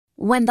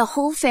When the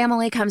whole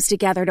family comes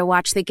together to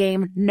watch the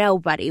game,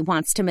 nobody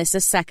wants to miss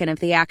a second of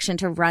the action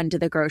to run to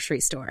the grocery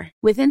store.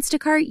 With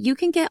Instacart, you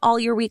can get all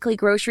your weekly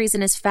groceries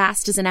in as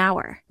fast as an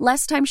hour.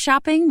 Less time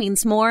shopping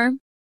means more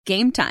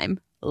game time.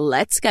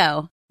 Let's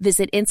go.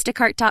 Visit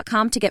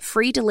instacart.com to get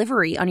free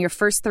delivery on your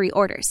first 3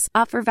 orders.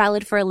 Offer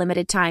valid for a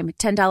limited time.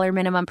 $10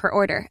 minimum per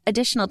order.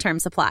 Additional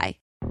terms apply.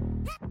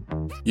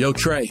 Yo,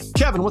 Trey.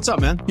 Kevin, what's up,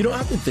 man? You know,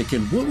 I've been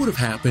thinking, what would have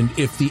happened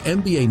if the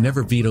NBA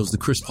never vetoes the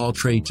Chris Paul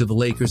trade to the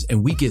Lakers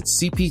and we get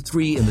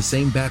CP3 in the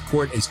same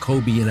backcourt as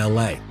Kobe in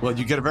LA? Well,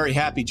 you get a very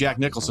happy Jack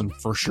Nicholson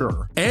for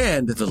sure.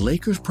 And the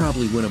Lakers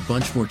probably win a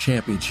bunch more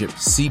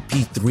championships.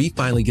 CP3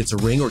 finally gets a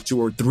ring or 2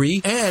 or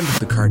 3, and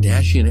the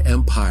Kardashian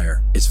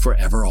empire is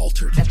forever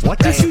altered. What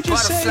did you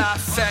just say?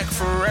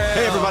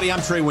 Hey, everybody,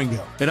 I'm Trey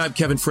Wingo. And I'm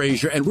Kevin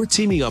Frazier, and we're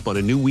teaming up on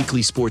a new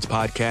weekly sports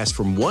podcast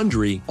from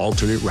Wondery,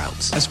 Alternate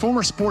Routes. As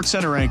former Sports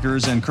Center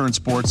anchors and current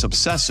sports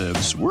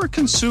obsessives, we're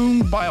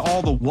consumed by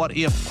all the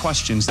what-if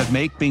questions that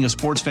make being a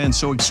sports fan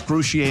so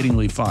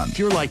excruciatingly fun. If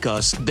you're like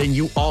us, then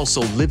you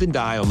also live and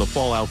die on the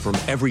fallout from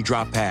every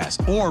drop pass.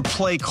 Or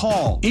play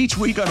call. Each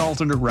week on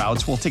Alternate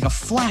Routes, we'll take a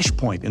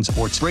flashpoint in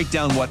sports, break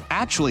down what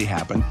actually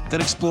happened,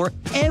 then explore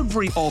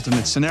every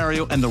alternate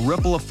scenario and the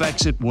ripple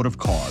effects it would have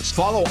caused.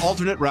 Follow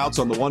Alternate Routes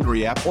on the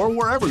Wondery app or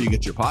wherever you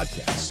get your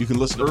podcasts. You can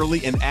listen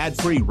early and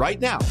ad-free right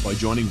now by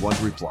joining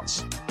Wondery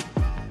Plus.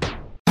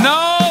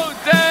 No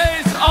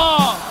days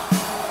off.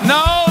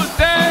 No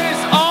days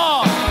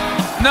off.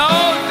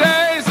 No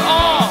days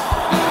off.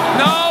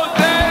 No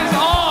days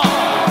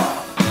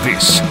off.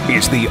 This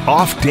is the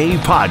Off Day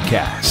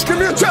Podcast. Give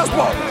me a chest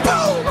ball.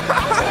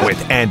 With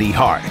Andy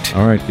Hart.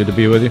 All right, good to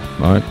be with you.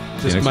 All right.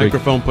 This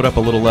microphone put up a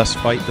little less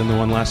fight than the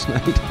one last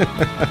night.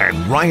 And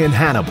Ryan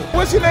Hannibal.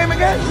 What's your name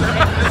again?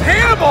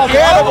 Hannibal.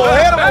 Hannibal.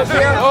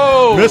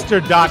 Oh,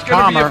 Mr.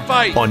 Dot-Comer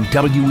On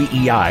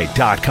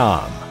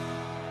WEEI.com.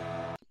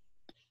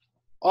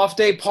 Off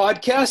Day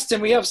Podcast,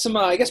 and we have some,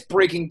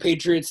 breaking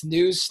Patriots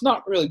news.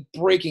 Not really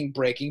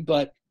breaking,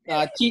 but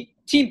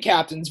team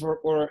captains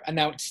were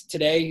announced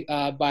today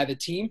by the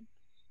team.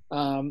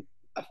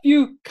 A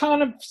few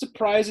kind of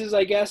surprises,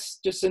 I guess.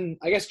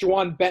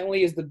 Juwan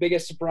Bentley is the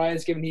biggest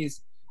surprise, given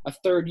he's a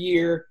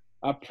third-year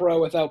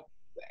pro without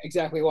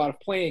exactly a lot of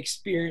playing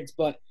experience.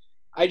 But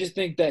I just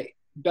think that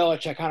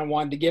Belichick kind of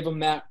wanted to give him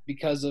that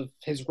because of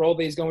his role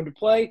that he's going to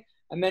play.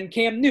 And then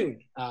Cam Newton,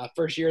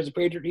 first year as a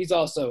Patriot, he's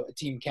also a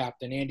team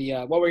captain. Andy,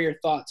 what were your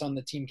thoughts on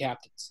the team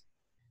captains?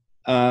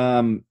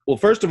 Well,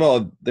 first of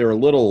all, they're a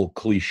little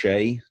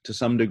cliche to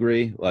some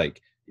degree,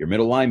 like your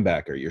middle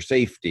linebacker, your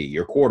safety,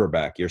 your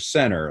quarterback, your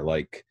center.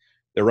 Like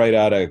they're right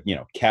out of,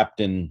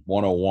 Captain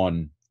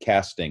 101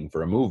 casting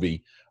for a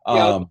movie.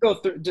 I'll go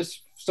through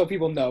just so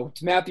people know.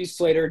 It's Matthew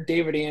Slater,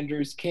 David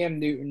Andrews, Cam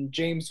Newton,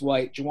 James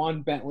White,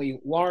 Juwan Bentley,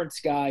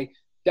 Lawrence Guy,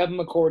 Devin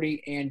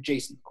McCourty, and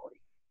Jason McCourty.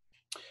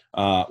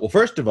 Well,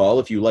 first of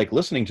all, if you like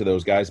listening to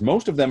those guys,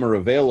 most of them are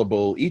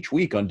available each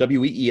week on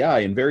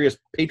WEEI in various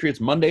Patriots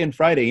Monday and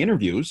Friday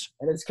interviews.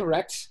 That is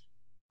correct.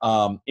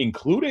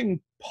 Including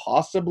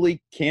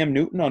possibly Cam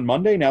Newton on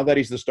Monday, now that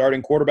he's the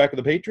starting quarterback of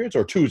the Patriots,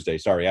 or Tuesday,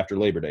 after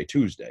Labor Day,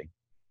 Tuesday.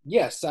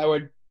 Yes,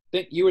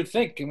 you would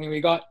think. I mean, we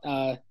got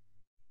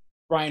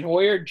Brian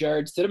Hoyer,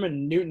 Jared Stidham,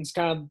 and Newton's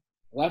kind of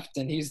left,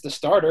 and he's the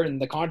starter,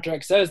 and the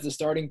contract says the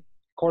starting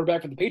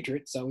quarterback for the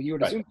Patriots, so you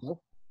would assume so.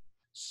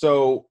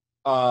 So,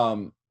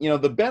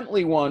 the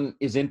Bentley one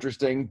is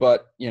interesting,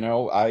 but,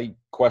 I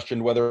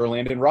questioned whether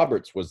Landon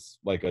Roberts was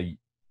like a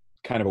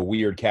kind of a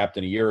weird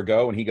captain a year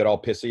ago, and he got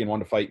all pissy and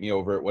wanted to fight me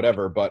over it,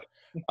 whatever. But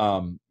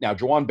now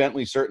Juwan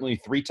Bentley, certainly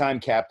 3-time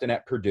captain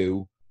at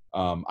Purdue.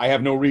 I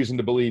have no reason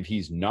to believe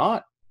he's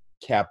not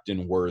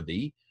captain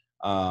worthy.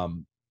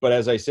 But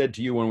as I said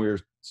to you when we were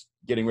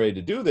getting ready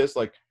to do this,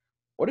 like,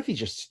 what if he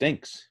just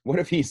stinks? What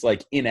if he's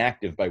like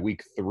inactive by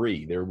week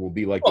 3? There will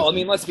be like. Well, I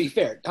mean, let's be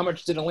fair. How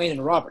much did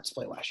Landon Roberts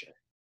play last year?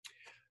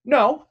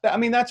 No, I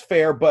mean, that's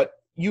fair, but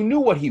you knew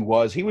what he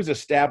was. He was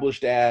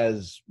established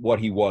as what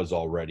he was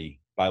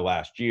already by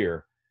last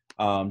year.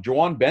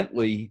 Juwan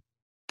Bentley,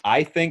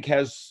 I think,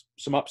 has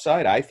some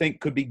upside. I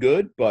think could be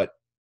good, but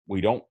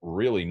we don't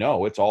really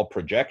know. It's all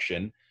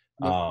projection.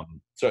 Yep.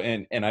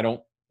 And I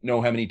don't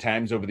know how many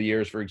times over the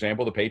years, for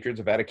example, the Patriots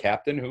have had a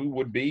captain who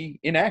would be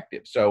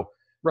inactive. So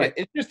right.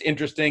 It's just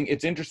interesting.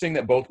 It's interesting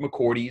that both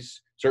McCourties,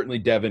 certainly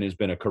Devin has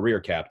been a career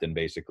captain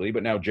basically,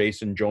 but now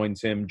Jason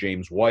joins him,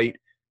 James White,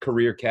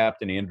 career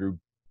captain,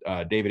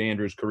 David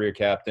Andrews, career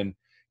captain.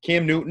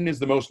 Cam Newton is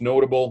the most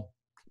notable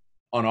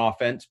on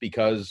offense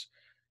because,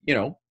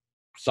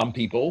 some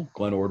people,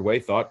 Glenn Ordway,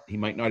 thought he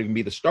might not even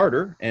be the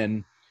starter,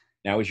 and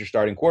now he's your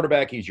starting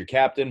quarterback, he's your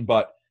captain.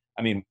 But,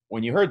 I mean,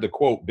 when you heard the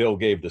quote Bill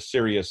gave the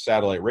Sirius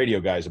satellite radio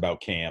guys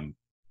about Cam,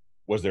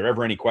 was there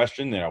ever any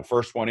question?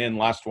 First one in,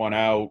 last one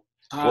out,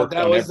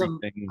 that was I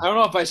don't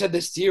know if I said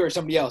this to you or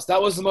somebody else.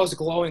 That was the most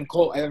glowing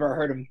quote I ever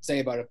heard him say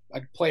about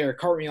a player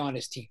currently on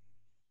his team.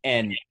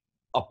 And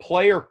a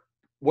player,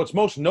 what's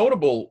most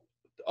notable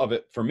of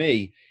it for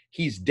me,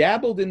 he's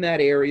dabbled in that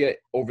area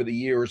over the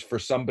years for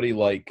somebody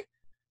like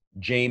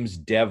James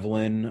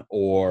Devlin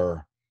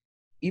or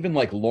even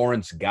like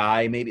Lawrence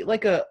Guy, maybe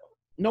like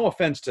no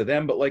offense to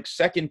them, but like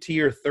second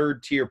tier,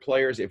 third tier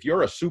players, if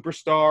you're a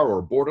superstar or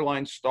a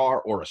borderline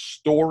star or a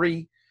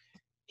story,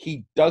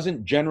 he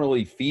doesn't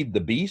generally feed the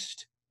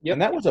beast. Yep.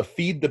 And that was a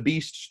feed the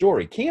beast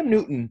story. Cam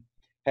Newton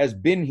has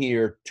been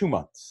here 2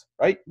 months,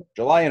 right?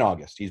 July and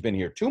August. He's been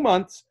here 2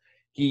 months.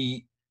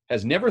 He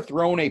has never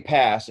thrown a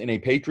pass in a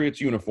Patriots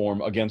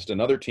uniform against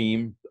another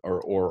team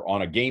or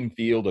on a game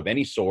field of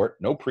any sort,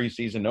 no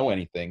preseason, no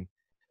anything.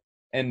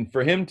 And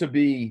for him to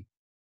be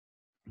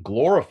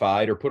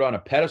glorified or put on a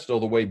pedestal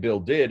the way Bill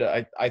did,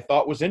 I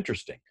thought was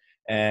interesting.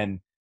 And,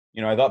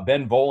 I thought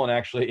Ben Volen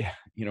actually,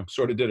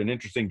 sort of did an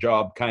interesting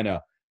job kind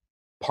of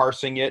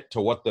parsing it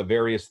to what the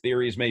various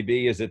theories may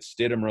be. Is it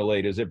Stidham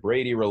related? Is it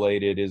Brady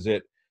related? Is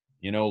it,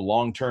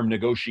 long-term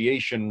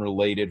negotiation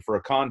related for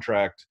a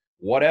contract?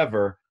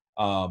 Whatever.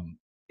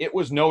 It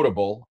was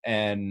notable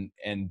and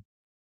it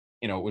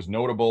was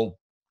notable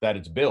that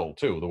it's Bill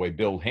too, the way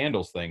Bill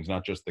handles things,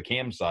 not just the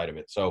Cam side of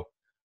it. So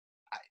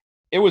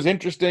it was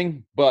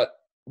interesting, but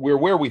we're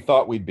where we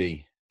thought we'd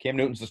be. Cam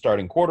Newton's the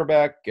starting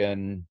quarterback,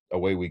 and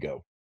away we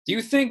go. Do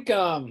you think,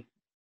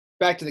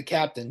 back to the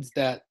captains,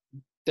 that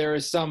there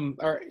is some,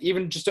 or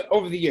even just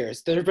over the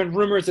years, there have been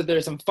rumors that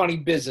there's some funny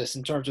business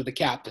in terms of the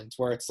captains,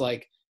 where it's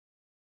like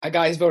a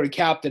guy's voted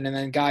captain, and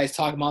then guys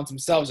talk amongst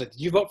themselves, like, did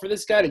you vote for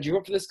this guy? Did you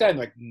vote for this guy? I'm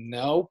like,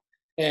 no.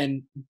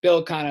 And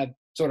Bill kind of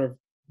sort of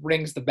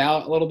rings the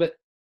ballot a little bit.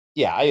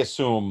 Yeah, I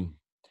assume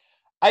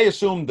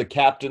the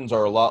captains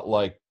are a lot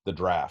like the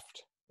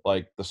draft.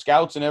 Like the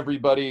scouts and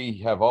everybody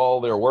have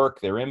all their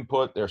work, their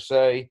input, their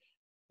say,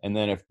 and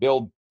then if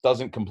Bill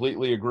doesn't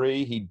completely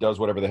agree, he does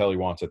whatever the hell he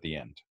wants at the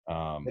end.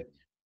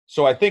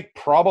 So I think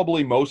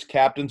probably most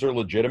captains are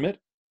legitimate,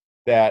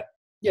 that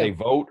they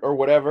vote or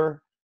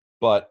whatever,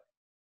 but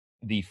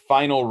the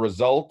final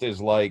result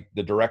is like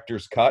the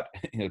director's cut.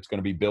 It's going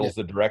to be Bill's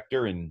the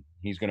director, and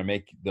he's going to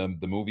make the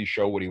movie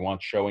show what he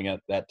wants showing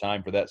at that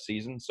time for that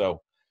season.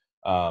 So,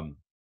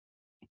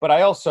 but I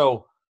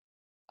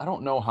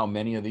don't know how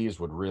many of these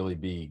would really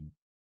be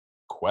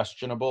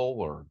questionable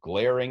or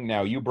glaring.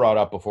 Now, you brought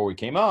up before we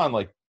came on,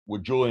 like,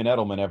 would Julian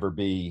Edelman ever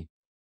be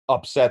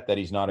upset that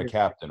he's not a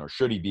captain, or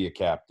should he be a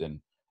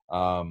captain?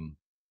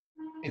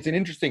 It's an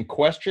interesting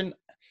question.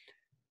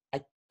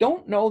 I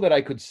don't know that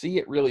I could see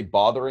it really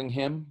bothering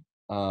him,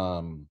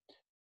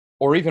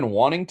 or even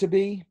wanting to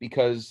be,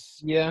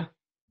 because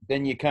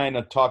then you kind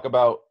of talk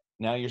about,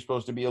 now you're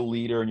supposed to be a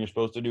leader and you're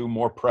supposed to do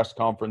more press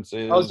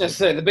conferences. I was just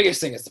saying, the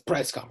biggest thing is the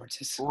press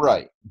conferences.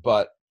 Right.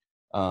 But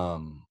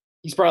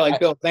he's probably like,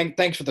 Bill,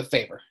 thanks for the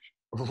favor.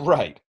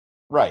 Right.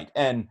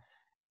 And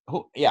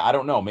I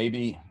don't know.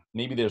 Maybe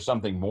there's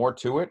something more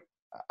to it.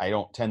 I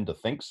don't tend to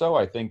think so.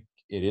 I think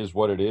it is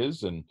what it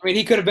is. And I mean,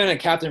 he could have been a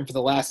captain for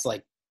the last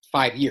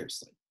 5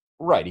 years.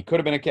 Right. He could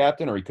have been a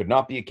captain, or he could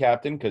not be a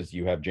captain, because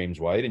you have James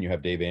White and you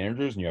have Dave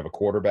Andrews and you have a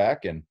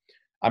quarterback. And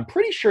I'm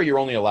pretty sure you're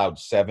only allowed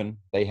 7.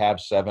 They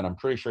have 7. I'm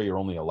pretty sure you're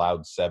only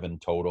allowed 7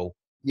 total.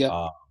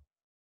 Yeah.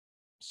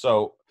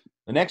 So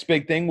the next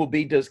big thing will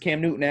be, does Cam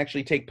Newton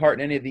actually take part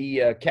in any of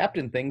the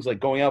captain things, like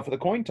going out for the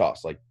coin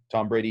toss, like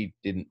Tom Brady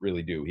didn't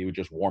really do? He would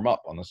just warm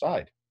up on the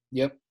side.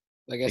 Yep.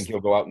 I guess. Think he'll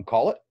go out and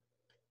call it?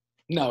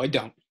 No, I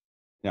don't.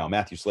 No,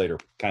 Matthew Slater,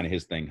 kind of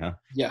his thing, huh?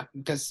 Yeah,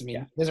 because, he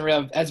doesn't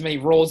really have as many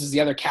roles as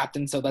the other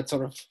captain, so that's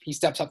sort of, he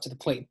steps up to the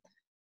plate.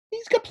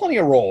 He's got plenty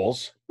of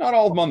roles. Not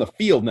all of them on the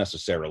field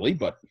necessarily,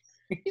 but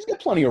he's got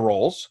plenty of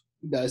roles.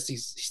 He does.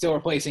 He's still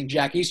replacing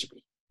Jack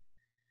Easterby.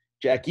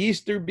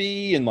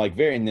 And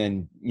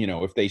then,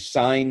 if they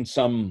sign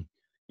some,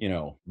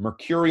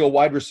 mercurial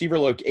wide receiver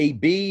like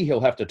AB,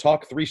 he'll have to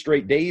talk 3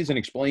 straight days and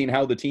explain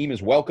how the team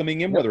is welcoming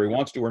him, whether he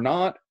wants to or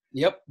not.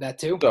 Yep, that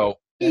too. So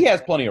he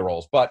has plenty of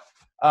roles. But,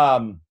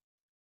 I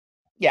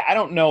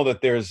don't know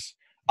that there's,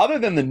 other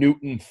than the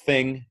Newton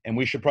thing, and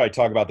we should probably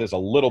talk about this a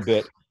little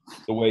bit,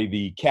 the way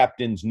the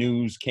captain's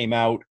news came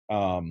out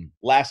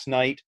last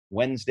night,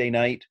 Wednesday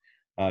night.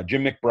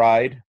 Jim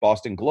McBride,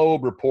 Boston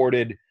Globe,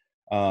 reported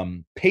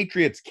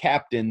Patriots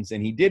captains,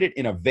 and he did it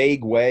in a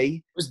vague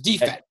way. It was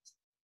defense.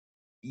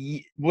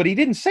 But he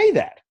didn't say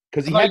that,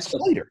 because he had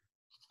Slater.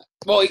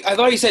 Well, I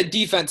thought he said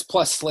defense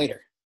plus Slater.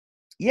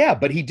 Yeah,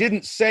 but he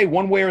didn't say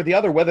one way or the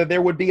other whether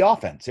there would be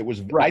offense. It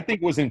was, I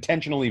think it was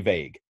intentionally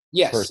vague.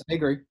 Yes, personally. I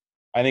agree.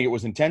 I think it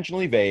was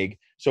intentionally vague.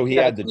 So he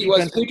had the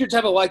defense. Patriots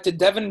have elected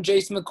Devin and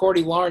Jason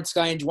McCourty, Lawrence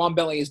Guy, and Juwan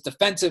Bentley as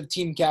defensive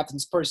team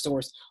captains per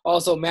source.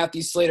 Also,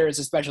 Matthew Slater is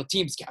a special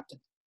teams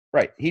captain.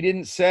 Right. He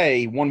didn't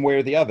say one way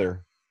or the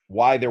other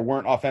why there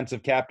weren't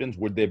offensive captains.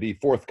 Would there be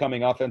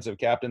forthcoming offensive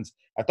captains?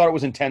 I thought it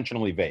was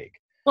intentionally vague.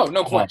 Oh,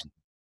 no question.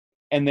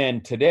 And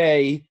then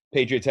today,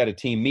 Patriots had a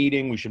team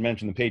meeting. We should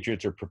mention the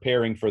Patriots are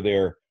preparing for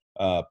their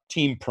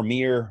team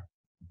premiere,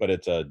 but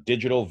it's a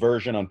digital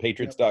version on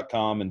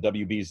Patriots.com and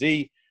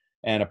WBZ.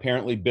 And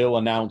apparently Bill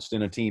announced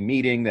in a team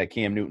meeting that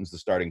Cam Newton's the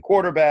starting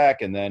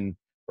quarterback. And then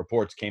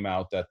reports came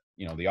out that,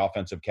 the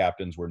offensive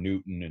captains were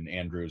Newton and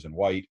Andrews and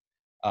White.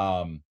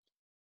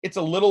 It's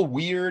a little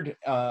weird.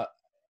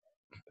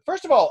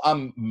 First of all,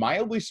 I'm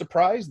mildly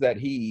surprised that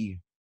he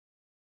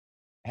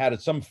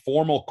had some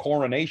formal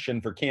coronation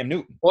for Cam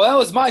Newton. Well, that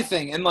was my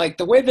thing. And, like,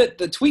 the way that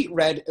the tweet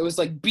read, it was,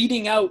 like,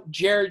 beating out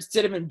Jared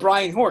Stidham and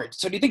Brian Hoyer.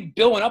 So do you think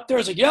Bill went up there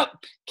and was like, yep,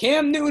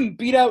 Cam Newton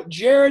beat out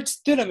Jared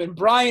Stidham and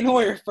Brian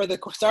Hoyer for the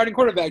starting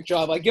quarterback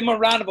job. Like, give him a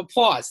round of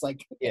applause.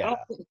 Like, Yeah.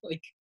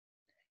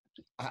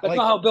 That's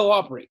not how Bill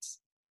operates.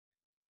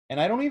 And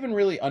I don't even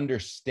really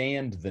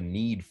understand the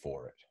need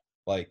for it.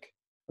 Like,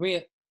 I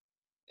mean,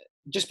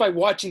 just by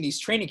watching these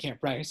training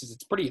camp practices,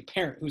 it's pretty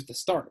apparent who's the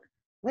starter.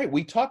 Right.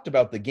 We talked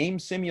about the game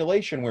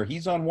simulation where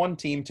he's on one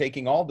team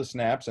taking all the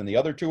snaps and the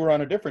other two are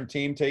on a different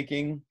team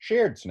taking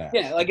shared snaps.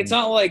 Yeah, like it's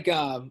not like,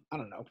 I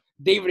don't know,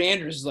 David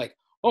Andrews is like,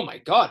 oh my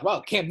God, wow,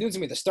 Cam Newton's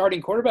going to be the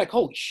starting quarterback?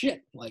 Holy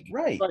shit. Like,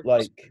 right.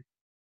 Like,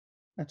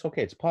 that's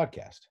okay. It's a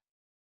podcast.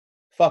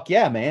 Fuck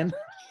yeah, man.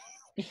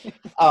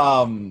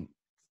 I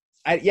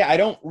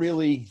don't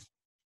really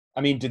 –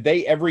 I mean, did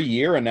they every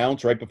year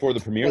announce right before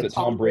the premiere that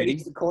Tom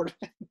Brady's the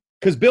quarterback?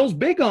 Because Bill's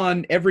big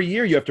on every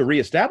year you have to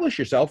reestablish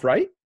yourself,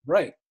 right?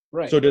 Right.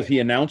 So does he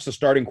announce the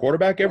starting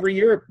quarterback every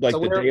year? Like, so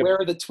where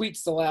are the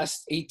tweets the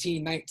last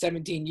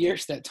 17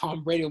 years that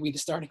Tom Brady will be the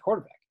starting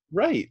quarterback?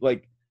 Right.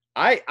 Like,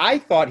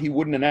 I thought he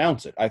wouldn't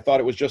announce it. I thought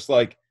it was just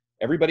like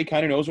everybody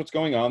kind of knows what's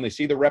going on. They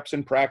see the reps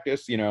in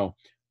practice, hey,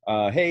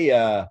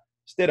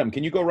 Stidham,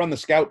 can you go run the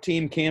scout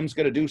team? Cam's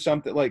going to do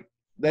something like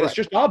that. Right. It's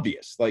just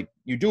obvious. Like,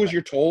 you do as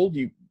you're told.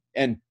 You've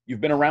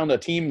been around a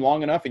team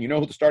long enough and you know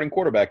who the starting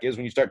quarterback is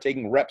when you start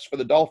taking reps for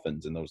the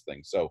Dolphins and those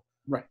things. So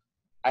right.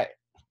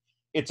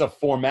 It's a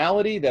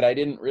formality that I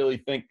didn't really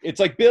think – it's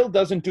like Bill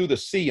doesn't do the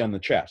C on the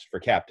chest for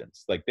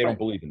captains. Like, they don't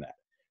believe in that.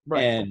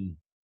 Right. And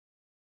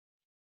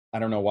I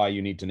don't know why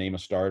you need to name a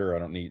starter. I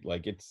don't need –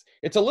 like,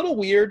 it's a little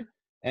weird,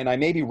 and I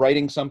may be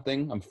writing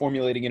something. I'm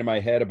formulating it in my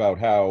head about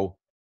how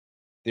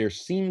there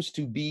seems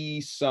to be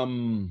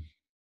some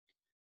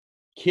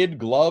kid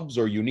gloves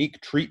or unique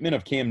treatment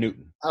of Cam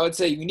Newton. I would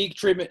say unique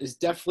treatment is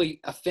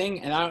definitely a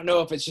thing, and I don't know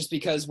if it's just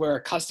because we're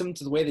accustomed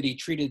to the way that he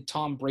treated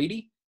Tom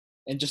Brady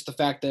and just the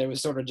fact that it was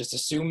sort of just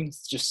assumed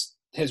just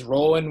his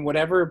role and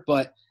whatever.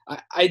 But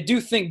I do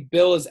think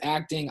Bill is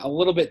acting a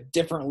little bit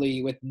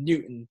differently with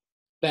Newton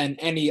than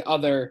any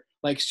other,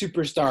 like,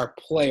 superstar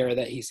player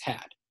that he's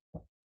had.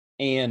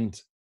 And,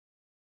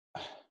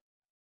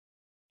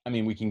 I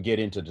mean, we can get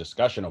into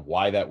discussion of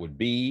why that would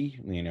be,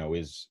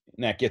 and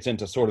that gets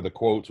into sort of the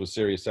quotes with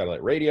Sirius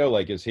Satellite Radio.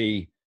 Like, is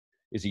he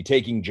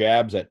taking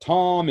jabs at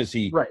Tom? Is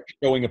he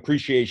showing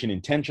appreciation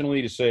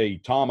intentionally to say,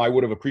 Tom, I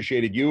would have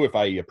appreciated you if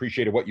I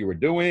appreciated what you were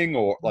doing?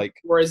 Or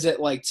is it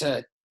like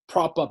to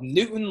prop up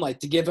Newton, like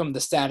to give him the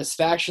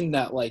satisfaction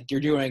that, like, you're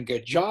doing a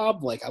good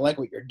job? Like, I like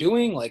what you're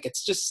doing. Like,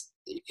 it's just,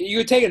 you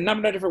could take it a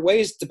number of different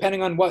ways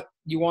depending on what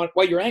you want,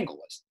 what your angle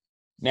is.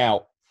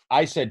 Now,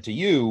 I said to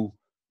you,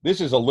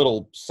 this is a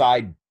little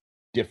side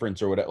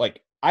difference or whatever.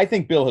 Like, I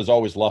think Bill has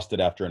always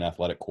lusted after an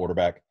athletic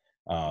quarterback.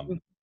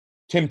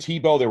 Tim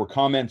Tebow, there were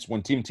comments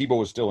when Tim Tebow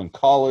was still in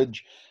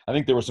college. I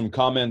think there were some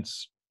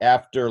comments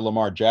after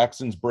Lamar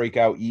Jackson's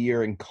breakout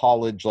year in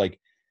college. Like,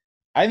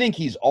 I think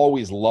he's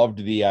always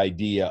loved the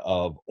idea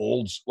of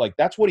like,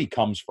 that's what he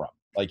comes from.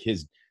 Like,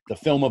 the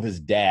film of his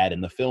dad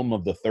and the film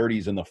of the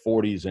 30s and the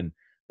 40s and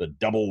the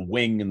double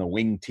wing and the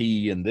wing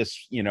T and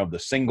this, the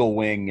single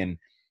wing and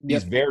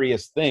these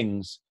various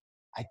things.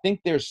 I think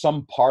there's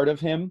some part of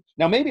him.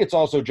 Now, maybe it's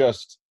also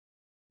just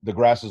the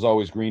grass is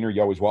always greener.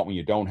 You always want what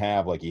you don't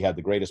have. Like, he had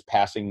the greatest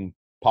passing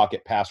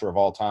pocket passer of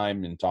all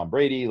time in Tom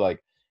Brady. Like,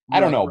 I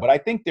don't know, but I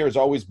think there's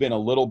always been a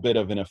little bit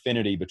of an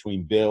affinity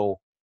between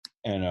Bill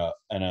and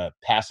a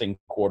passing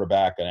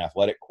quarterback, an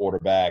athletic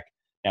quarterback.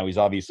 Now, he's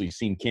obviously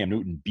seen Cam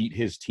Newton beat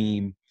his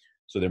team,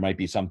 so there might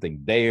be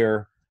something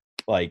there.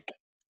 Like,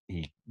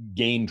 he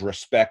gained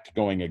respect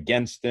going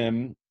against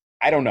him.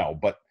 I don't know,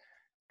 but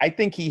I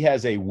think he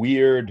has a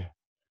weird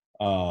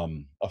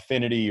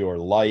affinity or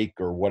like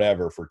or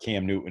whatever for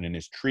Cam Newton and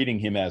is treating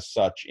him as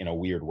such in a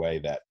weird way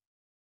that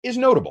is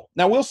notable.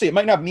 Now, we'll see. It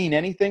might not mean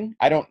anything.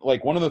 I don't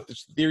like, one of the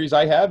theories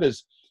I have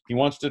is he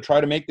wants to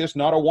try to make this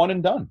not a one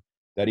and done,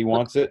 that he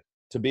wants it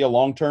to be a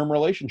long-term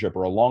relationship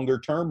or a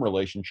longer-term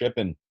relationship.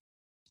 And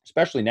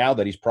especially now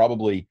that he's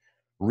probably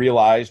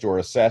realized or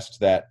assessed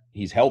that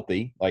he's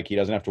healthy, like, he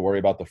doesn't have to worry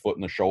about the foot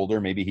and the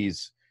shoulder. Maybe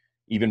he's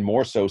even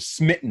more so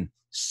smitten.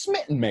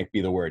 Smitten might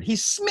be the word.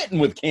 He's smitten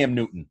with Cam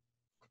Newton.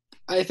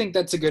 I think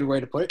that's a good way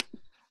to put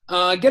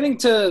it. Getting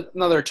to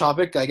another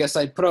topic, I guess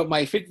I put out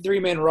my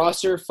 53-man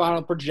roster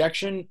final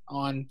projection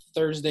on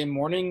Thursday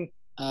morning.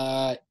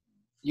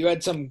 You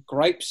had some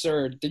gripes,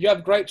 or did you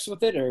have gripes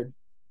with it? Or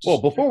well,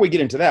 before we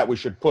get into that,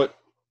 to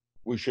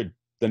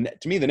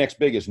me, the next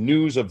biggest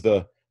news of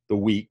the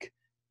week,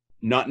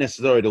 not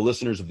necessarily to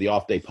listeners of the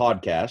Off Day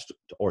podcast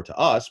or to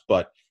us,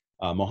 but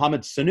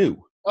Mohamed Sanu.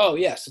 Oh,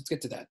 yes. Let's get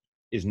to that.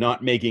 Is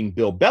not making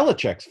Bill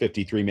Belichick's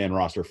 53-man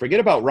roster. Forget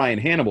about Ryan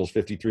Hannibal's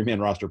 53-man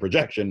roster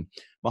projection.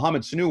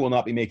 Mohamed Sanu will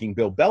not be making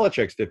Bill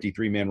Belichick's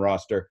 53-man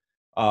roster.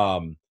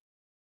 He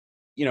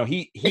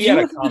if you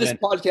listened to this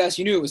podcast,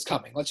 you knew it was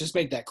coming. Let's just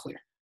make that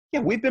clear. Yeah,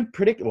 we've been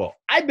predicting. Well,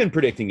 I've been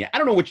predicting it. I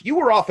don't know which you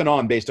were off and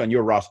on based on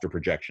your roster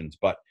projections,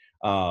 but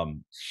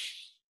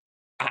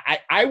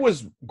I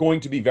was going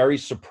to be very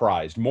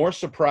surprised, more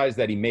surprised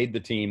that he made the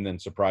team than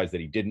surprised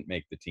that he didn't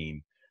make the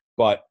team.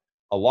 But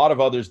a lot of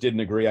others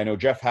didn't agree. I know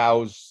Jeff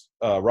Howe's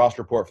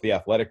roster report for The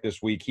Athletic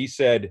this week, he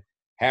said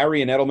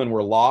Harry and Edelman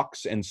were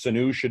locks and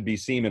Sanu should be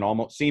seen in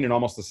almost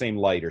the same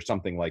light or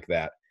something like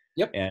that.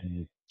 Yep.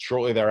 And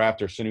shortly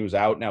thereafter, Sanu's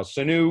out. Now,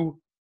 Sanu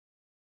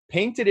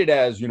painted it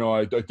as,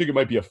 I think it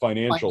might be a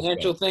financial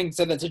thing.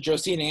 Said that to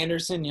Josina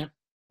Anderson, yeah.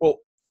 Well,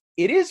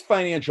 it is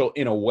financial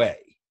in a way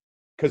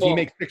because he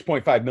makes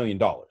 $6.5 million.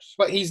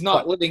 But he's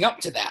not living up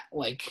to that.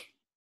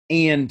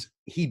 And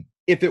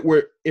if it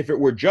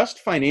were just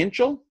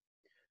financial,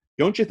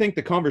 don't you think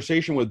the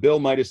conversation with Bill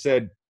might have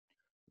said,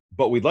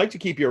 but we'd like to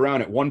keep you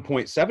around at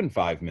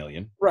 $1.75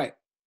 million? Right,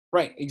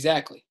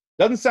 exactly.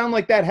 Doesn't sound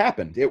like that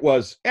happened. It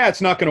was,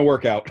 it's not going to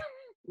work out.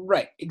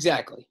 Right,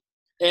 exactly.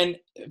 And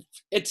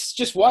it's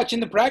just watching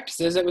the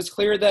practices, it was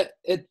clear that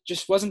it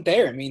just wasn't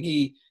there. I mean,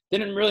 he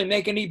didn't really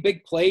make any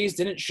big plays,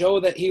 didn't show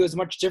that he was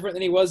much different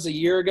than he was a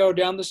year ago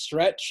down the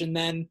stretch. And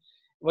then,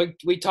 like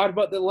we talked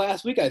about the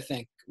last week, I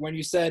think, when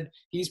you said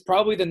he's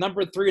probably the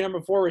number 3,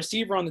 number 4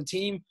 receiver on the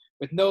team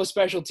with no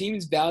special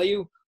teams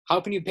value.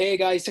 How can you pay a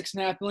guy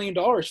 $6.5 million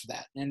for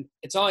that? And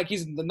it's not like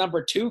he's the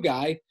number 2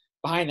 guy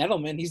behind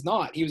Edelman. He's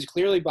not. He was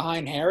clearly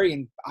behind Harry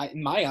and,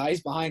 in my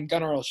eyes, behind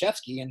Gunnar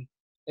Olszewski. And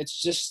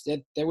it's just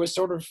it was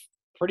sort of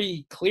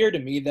pretty clear to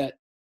me that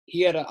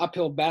he had an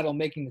uphill battle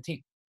making the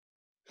team.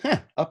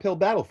 Uphill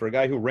battle for a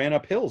guy who ran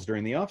up hills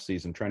during the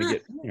offseason trying to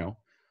get,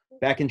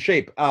 back in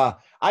shape. To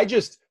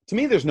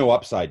me, there's no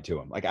upside to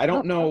him. Like, I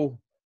don't know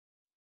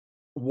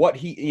what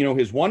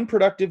his one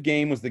productive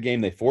game was the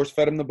game they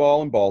force-fed him the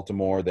ball in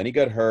Baltimore. Then he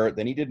got hurt.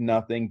 Then he did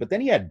nothing. But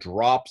then he had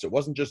drops. It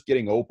wasn't just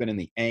getting open in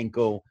the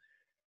ankle.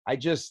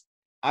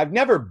 I've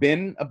never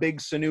been a big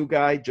Sanu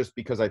guy just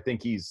because I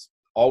think he's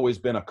always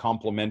been a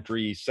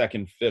complimentary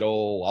second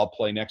fiddle. I'll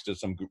play next to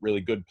some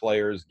really good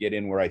players, get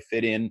in where I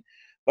fit in.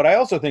 But I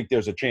also think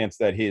there's a chance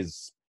that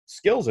his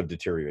skills have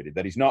deteriorated,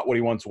 that he's not what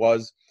he once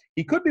was.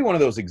 He could be one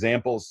of those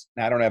examples.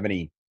 I don't have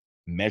any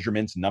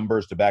measurements,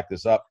 numbers to back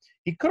this up.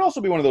 He could also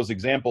be one of those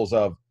examples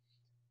of,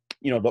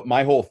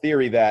 my whole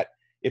theory that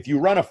if you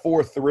run a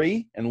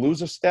 4-3 and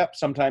lose a step,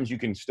 sometimes you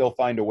can still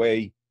find a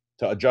way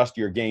to adjust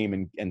your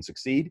game and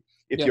succeed.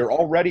 If you're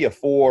already a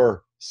 4-6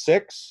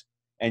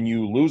 and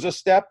you lose a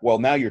step, well,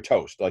 now you're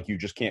toast. Like, you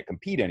just can't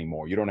compete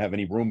anymore. You don't have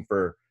any room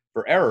for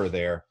error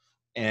there.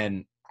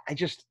 And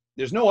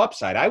there's no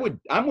upside.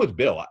 I'm with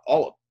Bill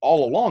all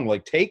along.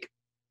 Like, take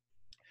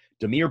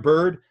Demir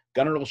Bird,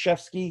 Gunnar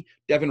Olszewski,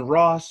 Devin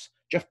Ross,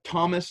 Jeff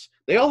Thomas.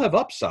 They all have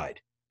upside.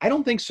 I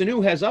don't think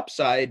Sanu has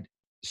upside.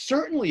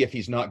 Certainly if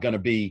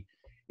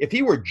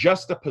he were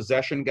just a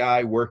possession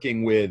guy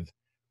working with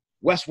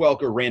Wes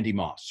Welker, Randy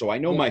Moss. So I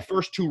know my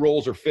first 2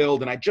 roles are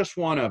filled and I just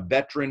want a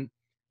veteran.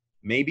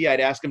 Maybe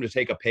I'd ask him to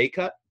take a pay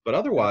cut, but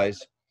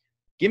otherwise,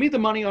 give me the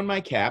money on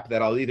my cap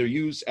that I'll either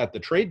use at the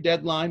trade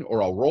deadline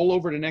or I'll roll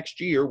over to next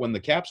year when the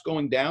cap's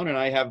going down and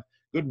I have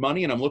good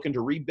money and I'm looking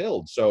to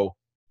rebuild. So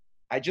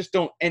I just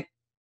don't.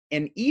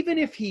 And even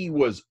if he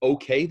was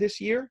okay this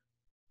year,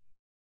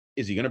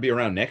 is he going to be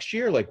around next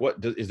year? Like,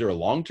 is there a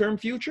long-term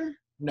future?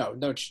 No.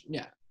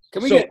 Yeah.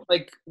 Can we get,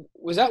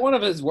 was that one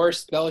of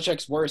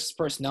Belichick's worst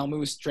personnel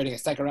moves, trading a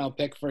second-round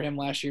pick for him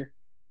last year?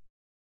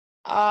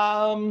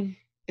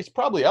 It's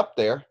probably up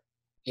there.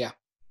 Yeah.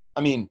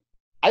 I mean,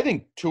 I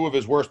think 2 of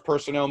his worst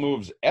personnel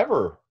moves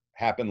ever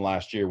happened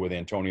last year with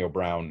Antonio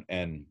Brown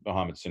and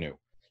Mohamed Sanu.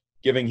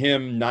 Giving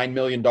him $9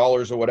 million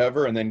or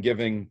whatever, and then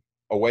giving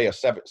away a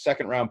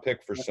second-round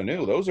pick for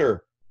Sanu. Those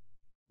are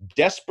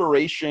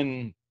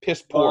desperation,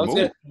 piss-poor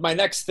moves. My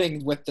next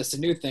thing with the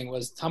Sanu thing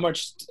was, how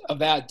much of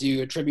that do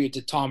you attribute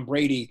to Tom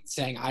Brady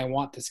saying, I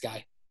want this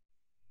guy?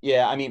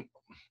 Yeah, I mean,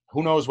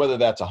 who knows whether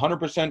that's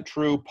 100%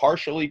 true,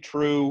 partially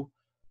true.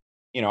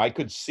 I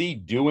could see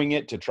doing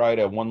it to try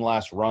to one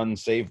last run,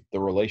 save the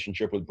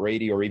relationship with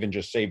Brady, or even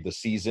just save the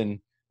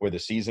season where the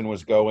season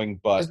was going.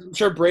 But I'm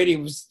sure Brady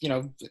was,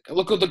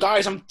 look at the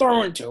guys I'm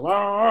throwing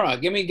to.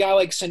 Give me a guy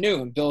like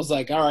Sanu. And Bill's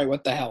like, all right,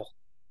 what the hell?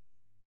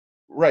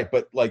 Right.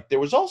 But there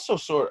was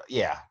also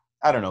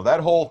I don't know, that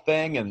whole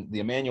thing and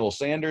the Emmanuel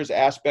Sanders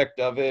aspect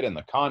of it and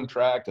the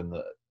contract and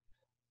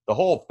the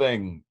whole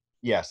thing.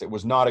 Yes, it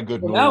was not a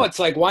good move. Now it's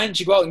like, why didn't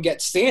you go out and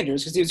get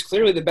Sanders? Because he was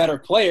clearly the better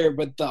player,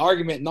 but the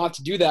argument not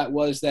to do that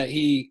was that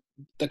the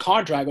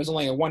contract was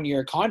only a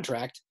 1-year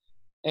contract.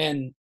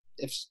 And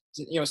if,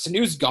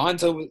 Sanu's gone,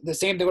 so the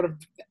same thing would have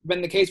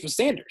been the case with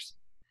Sanders.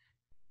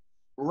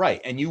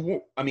 Right. And you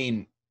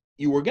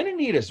were going to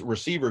need a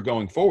receiver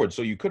going forward,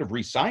 so you could have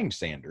re-signed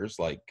Sanders.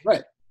 Right.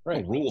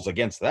 No rules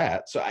against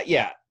that. So,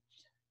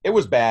 it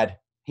was bad.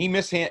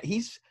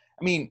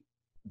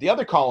 The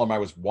other column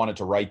I wanted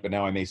to write, but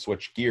now I may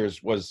switch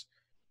gears, was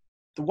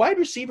the wide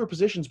receiver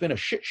position's been a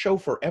shit show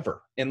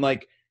forever. And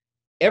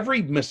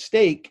every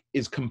mistake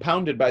is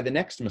compounded by the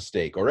next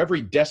mistake, or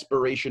every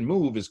desperation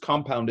move is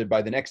compounded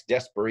by the next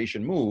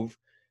desperation move.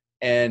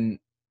 And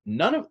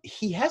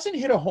he hasn't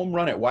hit a home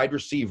run at wide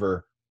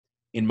receiver,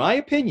 in my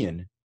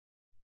opinion.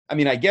 I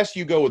mean, I guess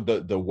you go with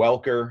the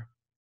Welker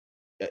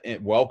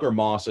Welker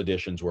Moss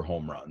additions were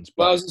home runs.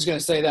 But Well, I was just going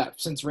to say that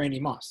since Randy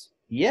Moss.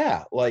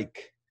 yeah,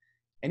 like,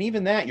 and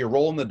even that, you're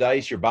rolling the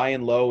dice, you're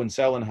buying low and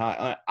selling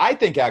high. I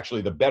think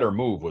actually the better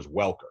move was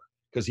Welker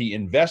because he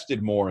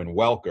invested more in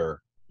Welker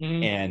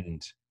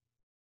and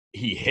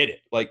he hit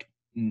it. Like,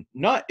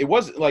 it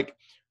wasn't like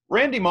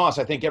Randy Moss.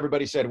 I think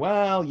everybody said,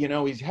 well, he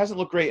hasn't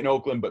looked great in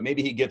Oakland, but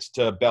maybe he gets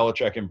to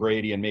Belichick and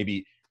Brady, and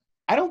maybe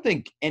I don't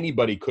think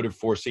anybody could have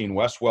foreseen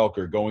Wes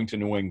Welker going to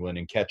New England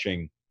and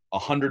catching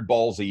 100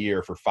 balls a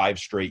year for 5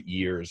 straight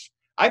years.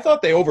 I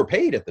thought they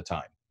overpaid at the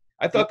time.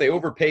 I thought they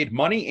overpaid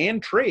money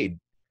and trade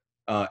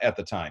at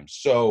the time.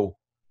 So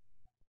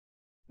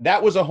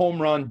that was a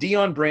home run.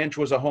 Deion Branch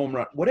was a home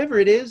run. Whatever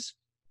it is,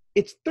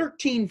 it's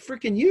 13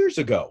 freaking years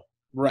ago.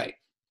 Right.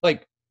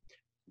 Like,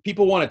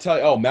 people want to tell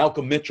you, oh,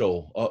 Malcolm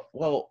Mitchell.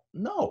 Well,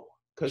 no,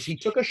 because he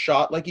took a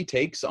shot like he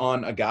takes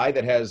on a guy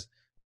that has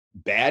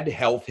bad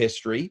health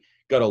history,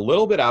 got a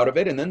little bit out of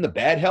it, and then the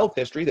bad health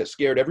history that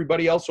scared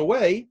everybody else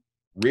away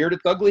reared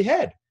its ugly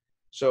head.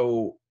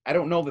 So I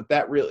don't know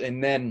that really –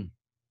 and then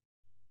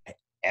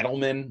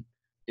Edelman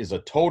is a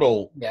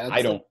total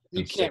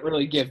you can't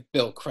really give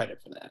Bill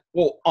credit for that.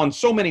 Well, on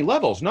so many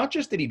levels, not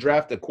just did he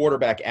draft a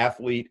quarterback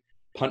athlete,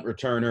 punt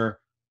returner,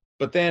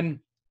 but then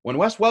when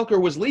Wes Welker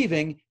was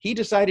leaving, he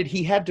decided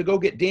he had to go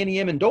get Danny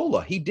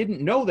Amendola. He didn't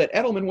know that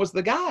Edelman was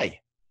the guy.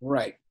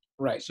 Right.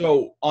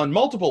 So on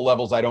multiple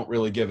levels, I don't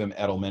really give him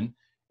Edelman.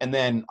 And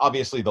then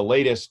obviously the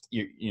latest,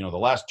 the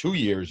last 2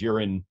 years,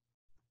 you're in,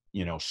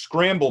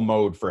 scramble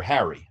mode for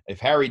Harry. If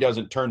Harry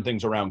doesn't turn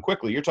things around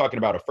quickly, you're talking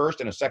about a first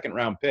and a second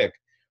round pick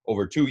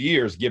over 2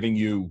 years, giving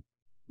you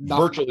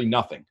virtually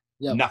nothing.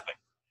 Yep. Nothing.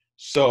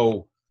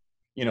 So,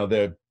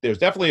 there's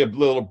definitely a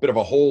little bit of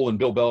a hole in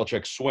Bill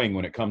Belichick's swing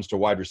when it comes to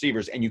wide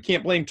receivers, and you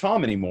can't blame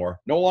Tom anymore.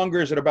 No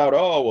longer is it about,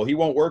 oh, well, he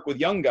won't work with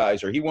young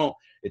guys, or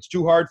it's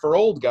too hard for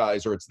old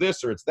guys, or it's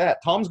this or it's that.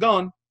 Tom's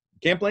gone.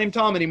 Can't blame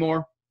Tom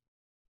anymore.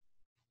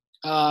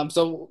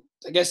 So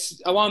I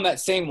guess along that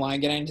same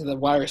line, getting into the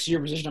wide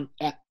receiver position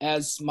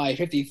as my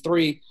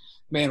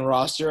 53-man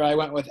roster, I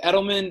went with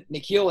Edelman,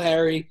 N'Keal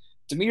Harry,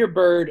 Demir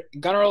Bird,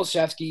 Gunnar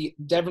Olszewski,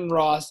 Devin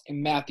Ross,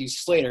 and Matthew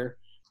Slater,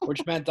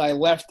 which meant I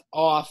left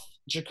off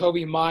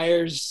Jacoby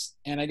Myers,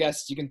 and I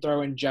guess you can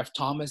throw in Jeff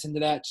Thomas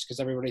into that just because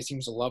everybody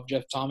seems to love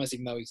Jeff Thomas,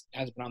 even though he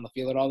hasn't been on the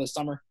field at all this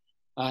summer.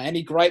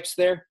 Any gripes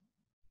there?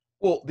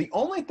 Well, the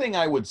only thing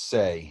I would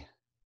say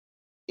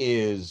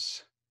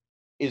is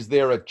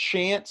there a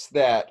chance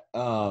that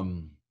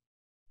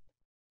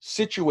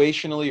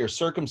situationally or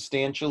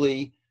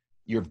circumstantially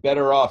you're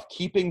better off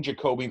keeping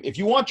Jacoby? If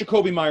you want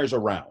Jacoby Myers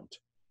around,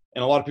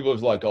 and a lot of people are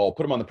like, oh,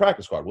 put him on the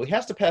practice squad. Well, he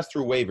has to pass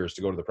through waivers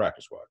to go to the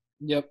practice squad.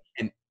 Yep.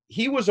 And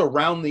he was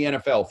around the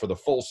NFL for the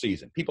full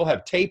season. People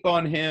have tape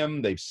on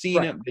him. They've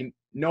seen him. They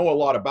know a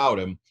lot about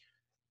him.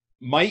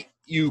 Might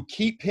you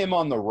keep him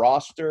on the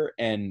roster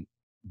and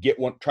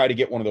try to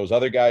get one of those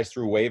other guys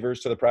through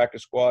waivers to the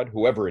practice squad,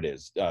 whoever it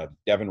is,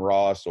 Devin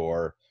Ross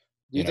or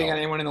 – Do you think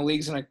anyone in the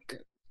league's going to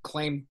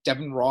claim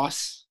Devin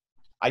Ross?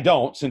 I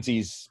don't, since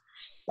he's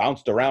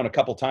bounced around a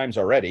couple times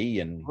already.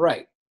 And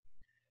right.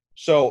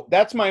 So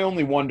that's my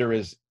only wonder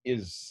is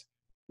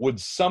would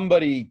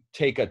somebody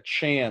take a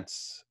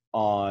chance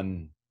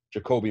on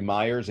Jacoby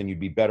Myers and you'd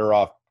be better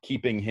off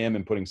keeping him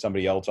and putting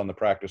somebody else on the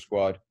practice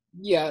squad?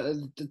 Yeah,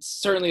 it's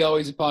certainly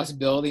always a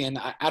possibility. And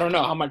I don't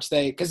know how much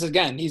because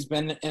again, he's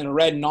been in a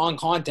red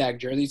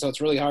non-contact jersey, so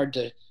it's really hard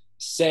to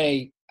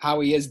say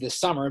how he is this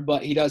summer,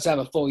 but he does have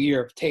a full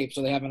year of tape,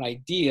 so they have an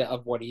idea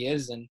of what he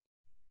is. And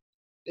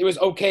it was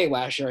okay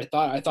last year.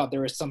 I thought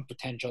there was some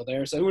potential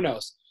there. So who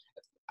knows?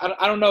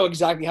 I don't know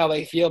exactly how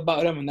they feel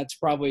about him, and that's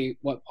probably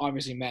what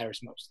obviously matters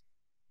most.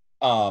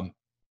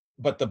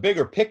 But the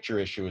bigger picture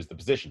issue is the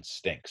position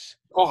stinks.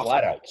 Awful.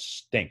 Flat out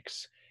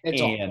stinks. It's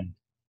awful.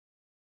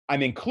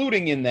 I'm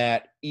including in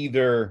that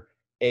either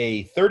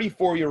a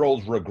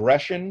 34-year-old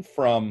regression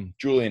from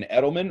Julian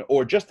Edelman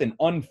or just an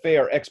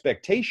unfair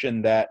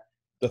expectation that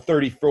the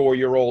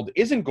 34-year-old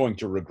isn't going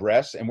to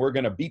regress and we're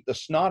going to beat the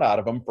snot out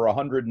of him for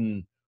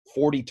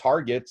 140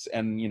 targets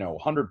and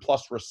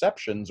 100-plus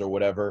receptions or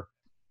whatever.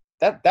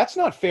 That's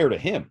not fair to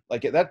him.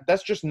 Like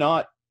that's just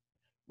not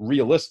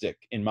realistic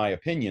in my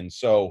opinion.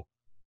 So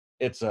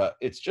it's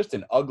just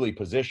an ugly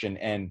position,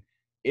 and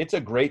it's a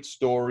great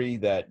story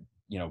that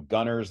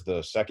Gunner's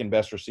the second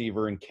best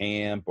receiver in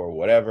camp or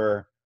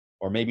whatever,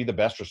 or maybe the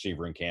best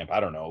receiver in camp. I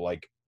don't know.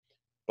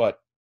 But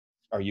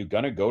are you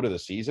going to go to the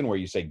season where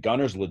you say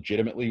Gunner's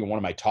legitimately one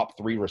of my top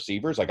 3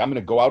 receivers? Like, I'm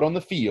going to go out on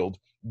the field.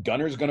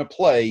 Gunner's going to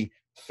play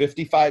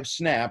 55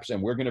 snaps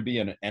and we're going to be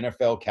an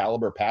NFL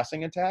caliber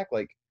passing attack.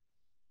 Like,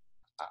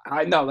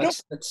 I know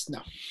that's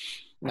no.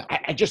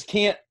 I just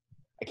can't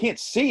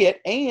see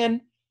it.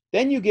 And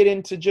then you get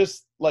into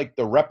just like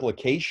the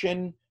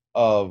replication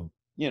of,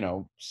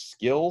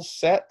 skill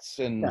sets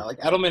and like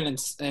Edelman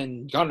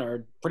and Gunnar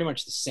are pretty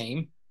much the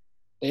same.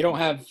 They don't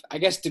have, I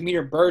guess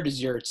Demir Bird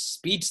is your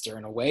speedster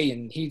in a way,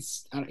 and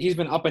he's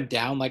been up and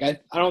down. Like I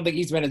don't think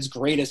he's been as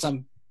great as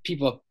some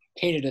people have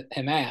painted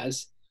him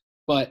as,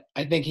 but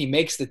I think he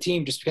makes the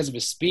team just because of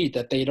his speed,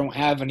 that they don't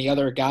have any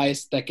other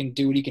guys that can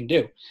do what he can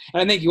do.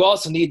 And I think you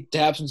also need to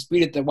have some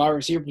speed at the wide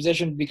receiver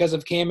position because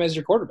of Cam as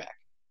your quarterback.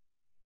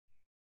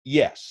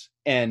 Yes,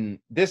 and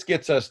this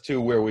gets us to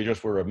where we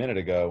just were a minute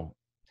ago.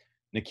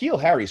 N'Keal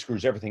Harry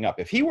screws everything up.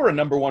 If he were a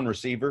number one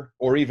receiver,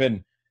 or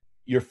even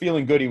you're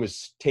feeling good he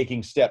was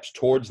taking steps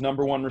towards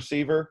number one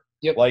receiver,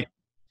 like,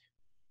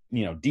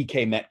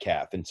 DK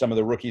Metcalf and some of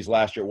the rookies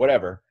last year,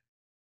 whatever,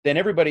 then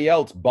everybody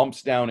else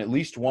bumps down at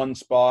least one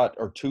spot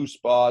or two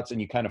spots, and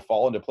you kind of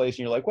fall into place, and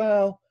you're like,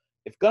 well,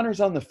 if Gunner's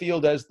on the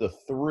field as the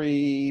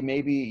 3,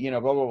 maybe,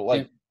 blah, blah,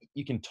 blah,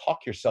 you can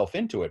talk yourself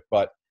into it.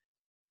 But,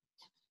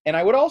 and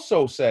I would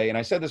also say, and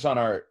I said this on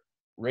our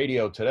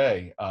radio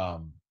today,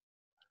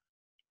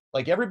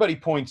 everybody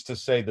points to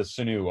say the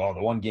Sanu,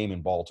 the one game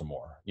in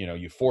Baltimore,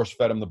 you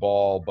force-fed him the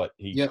ball, but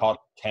he caught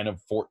 10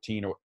 of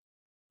 14. Or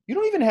you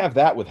don't even have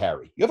that with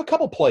Harry. You have a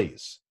couple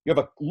plays. You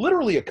have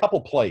literally a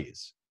couple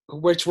plays.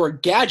 Which were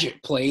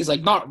gadget plays,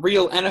 not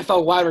real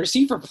NFL wide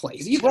receiver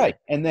plays either. Right.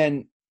 And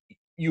then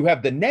you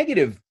have the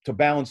negative to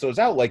balance those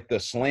out, like the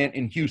slant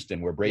in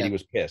Houston where Brady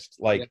was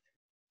pissed.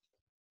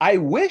 I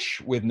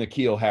wish with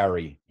N'Keal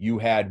Harry you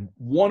had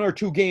 1 or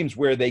 2 games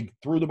where they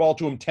threw the ball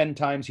to him 10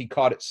 times, he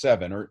caught it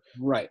 7. Or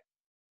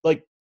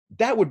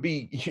that would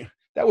be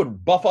that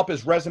would buff up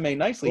his resume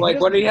nicely.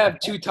 What did he have?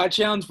 2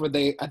 touchdowns where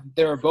they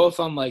were both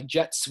on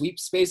jet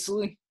sweeps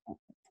basically?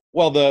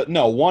 Well,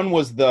 one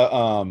was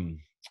the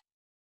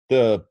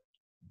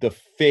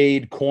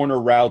fade corner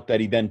route that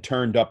he then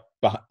turned up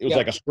behind. It was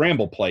like a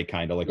scramble play,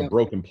 kind of like a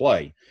broken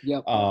play.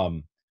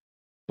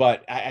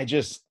 But I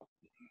just,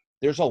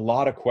 there's a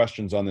lot of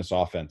questions on this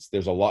offense.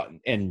 There's a lot,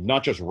 and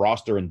not just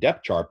roster and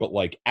depth chart, but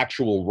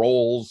actual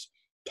roles,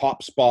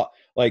 top spot.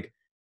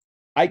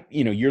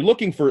 You're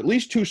looking for at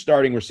least 2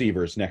 starting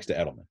receivers next to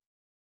Edelman.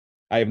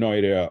 I have no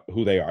idea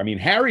who they are. I mean,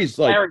 Harry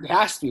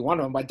has to be one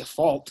of them by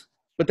default.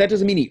 But that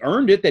doesn't mean he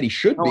earned it, that he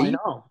should be.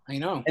 I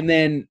know. And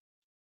then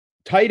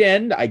tight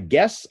end, I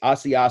guess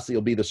Asiasi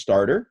will be the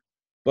starter,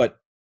 but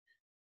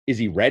is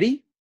he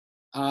ready?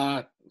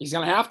 He's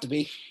going to have to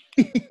be.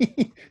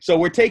 So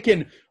we're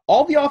taking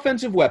all the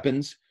offensive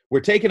weapons, we're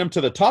taking them to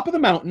the top of the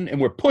mountain,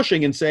 and we're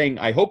pushing and saying,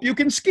 I hope you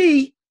can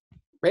ski.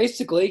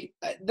 Basically,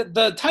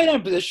 the tight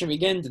end position, we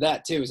get into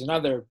that too, is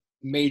another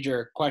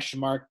major question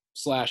mark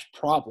 /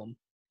 problem.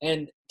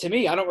 And to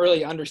me, I don't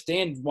really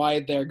understand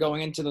why they're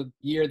going into the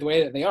year the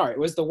way that they are. It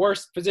was the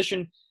worst position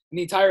in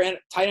the entire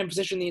tight end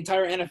position in the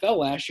entire NFL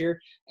last year,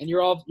 and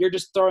you're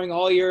just throwing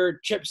all your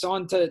chips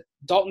onto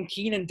Dalton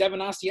Keene and Devin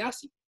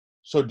Asiasi.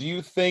 So do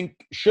you think,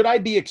 should I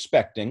be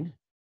expecting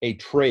a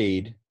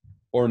trade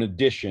or an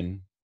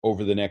addition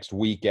over the next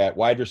week at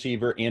wide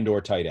receiver and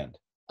or tight end?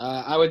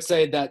 I would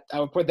say that I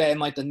would put that in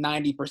the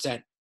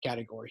 90%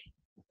 category.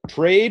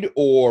 Trade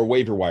or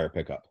waiver wire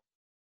pickup?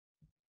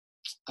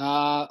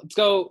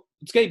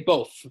 Let's get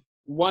both.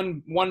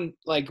 One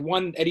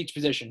at each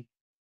position.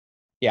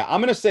 Yeah,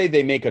 I'm going to say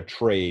they make a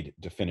trade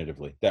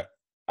definitively. That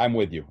I'm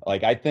with you.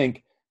 I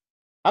think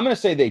I'm going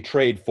to say they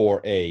trade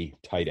for a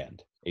tight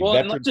end.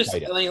 Tight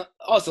end.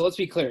 Also, let's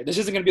be clear. This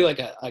isn't going to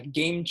be a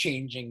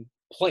game-changing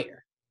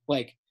player.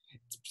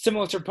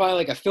 Similar to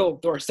probably a Phil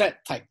Dorsett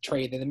type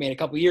trade that they made a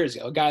couple years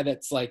ago. A guy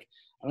that's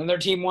another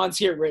team wants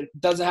here,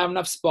 doesn't have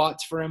enough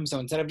spots for him. So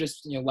instead of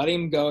just letting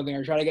him go, they're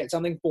going to try to get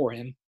something for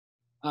him.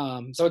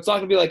 So it's not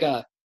going to be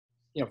a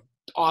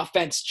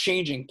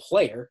offense-changing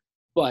player,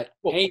 but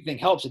anything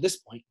helps at this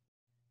point.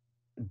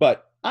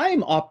 But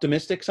I'm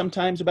optimistic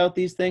sometimes about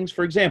these things.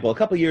 For example, a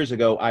couple years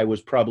ago, I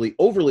was probably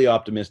overly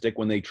optimistic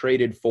when they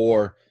traded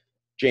for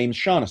James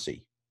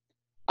Shaughnessy.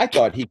 I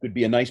thought he could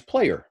be a nice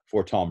player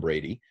for Tom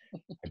Brady.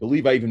 I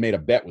believe I even made a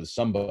bet with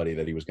somebody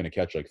that he was going to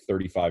catch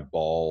 35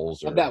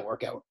 balls. How'd that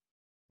work out?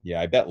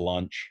 Yeah, I bet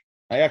lunch.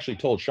 I actually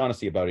told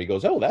Shaughnessy about it. He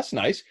goes, oh, that's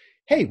nice.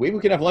 Hey, maybe we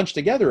can have lunch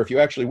together if you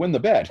actually win the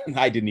bet.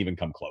 I didn't even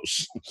come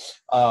close.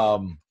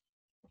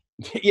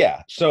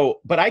 Yeah,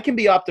 but I can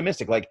be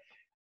optimistic.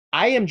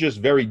 I am just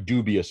very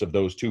dubious of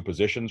those 2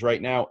 positions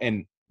right now,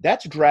 and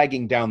that's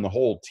dragging down the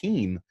whole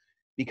team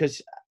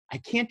because I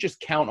can't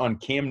just count on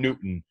Cam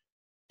Newton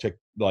to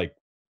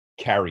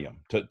carry him.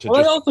 That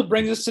also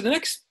brings us to the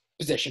next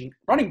position,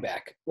 running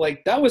back.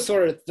 That was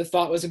sort of the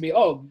thought was going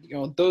to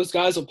be, those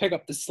guys will pick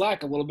up the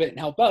slack a little bit and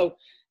help out.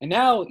 And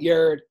now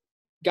your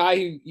guy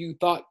who you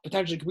thought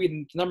potentially could be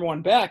the number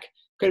 1 back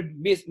could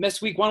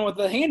miss week 1 with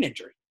a hand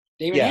injury.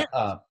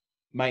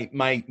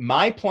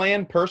 My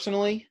plan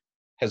personally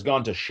has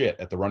gone to shit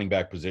at the running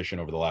back position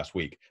over the last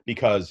week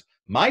because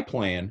my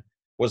plan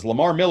was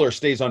Lamar Miller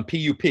stays on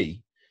PUP.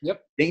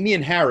 Yep.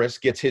 Damian Harris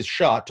gets his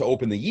shot to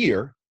open the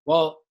year.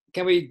 Well,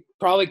 can we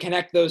probably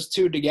connect those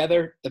 2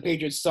 together? The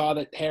Patriots saw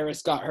that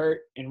Harris got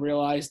hurt and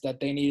realized that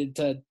they needed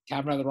to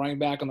have another running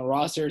back on the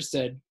roster,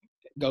 said,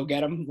 go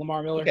get him,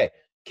 Lamar Miller. Okay.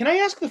 Can I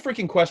ask the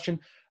freaking question?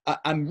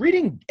 I'm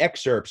reading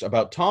excerpts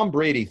about Tom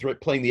Brady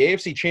playing the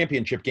AFC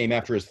Championship game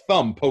after his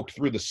thumb poked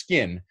through the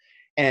skin,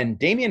 and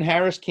Damian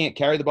Harris can't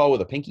carry the ball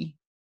with a pinky?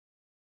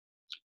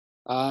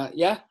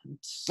 Yeah.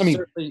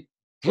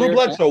 Drew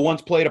Bledsoe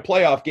once played a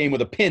playoff game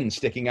with a pin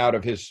sticking out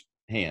of his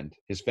hand,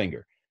 his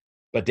finger.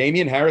 But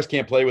Damian Harris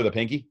can't play with a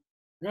pinky?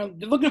 They're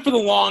looking for the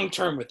long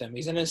term with him.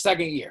 He's in his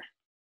second year.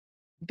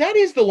 That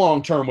is the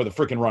long term with a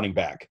freaking running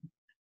back.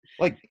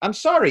 Like, I'm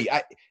sorry.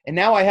 And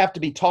now I have to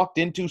be talked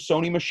into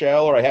Sony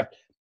Michel, or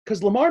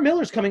because Lamar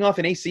Miller's coming off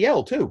an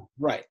ACL too.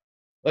 Right.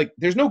 Like,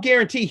 there's no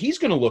guarantee he's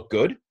going to look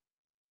good.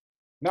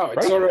 No,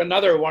 it's sort of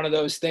another one of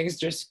those things.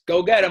 Just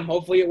go get him.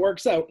 Hopefully it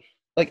works out.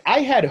 Like, I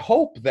had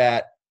hope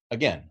that,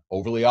 again,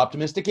 overly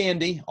optimistic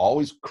Andy,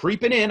 always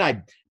creeping in.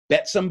 I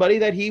bet somebody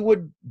that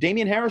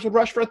Damian Harris would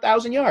rush for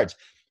 1,000 yards.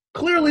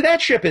 Clearly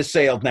that ship has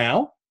sailed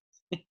now.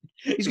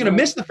 He's going to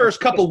miss the first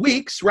couple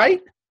weeks,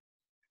 right?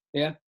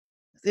 Yeah.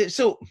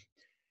 So,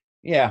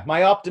 yeah,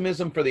 my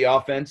optimism for the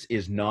offense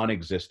is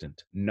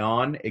non-existent.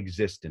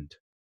 Non-existent.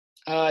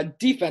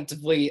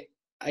 Defensively,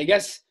 I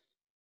guess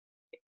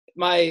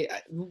my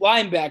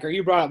linebacker,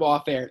 you brought up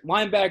off air,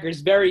 linebacker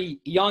is very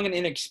young and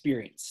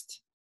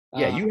inexperienced.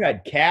 Yeah, you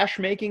had Cash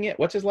making it.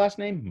 What's his last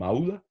name?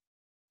 Maula?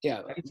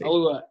 Yeah,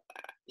 Maula.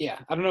 Yeah,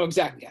 I don't know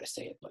exactly how to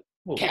say it, but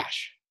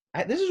Cash.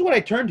 This is what I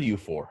turned to you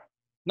for.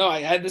 No, I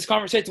had this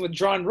conversation with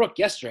John Rook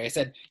yesterday. I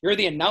said, "You're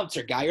the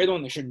announcer guy. You're the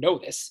one that should know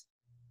this."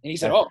 And he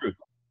said, True.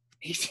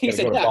 He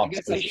said, "Yeah, I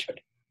guess I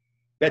should."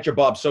 Bet your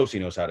Bob Sosi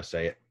knows how to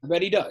say it. I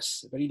bet he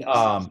does.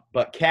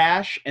 But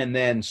Cash and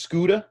then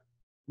Scooter.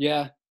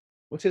 Yeah.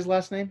 What's his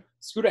last name?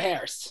 Scooter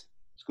Harris.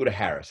 Scooter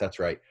Harris. That's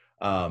right.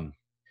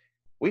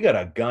 We got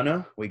a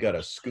Gunna. We got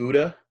a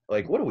Scooter.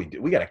 Like, what do we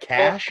do? We got a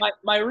Cash. Well,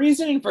 my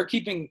reasoning for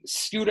keeping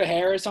Scooter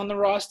Harris on the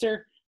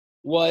roster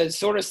was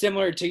sort of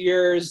similar to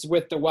yours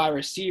with the wide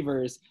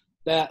receivers,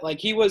 that like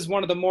he was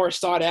one of the more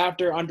sought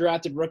after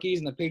undrafted rookies,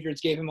 and the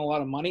Patriots gave him a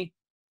lot of money.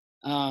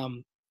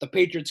 The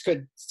Patriots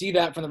could see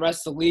that from the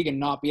rest of the league and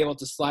not be able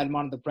to slide him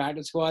onto the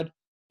practice squad.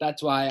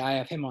 That's why I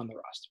have him on the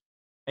roster.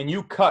 And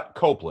you cut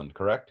Copeland,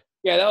 correct?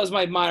 Yeah, that was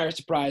my minor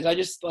surprise. I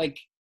just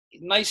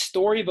nice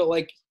story, but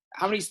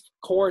how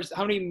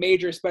many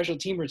major special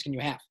teamers can you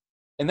have?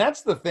 And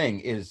that's the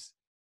thing, is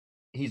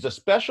he's a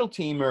special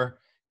teamer.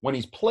 When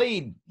he's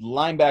played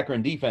linebacker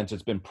and defense,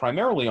 it's been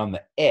primarily on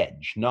the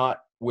edge,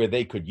 not where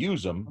they could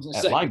use him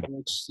at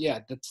linebacker. Yeah,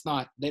 that's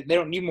not – they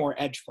don't need more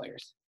edge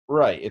players.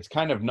 Right. It's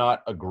kind of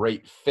not a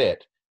great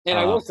fit. And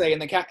I will say, in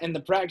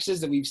the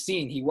practices that we've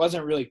seen, he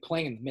wasn't really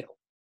playing in the middle.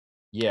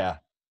 Yeah.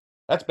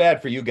 That's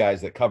bad for you guys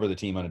that cover the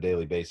team on a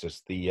daily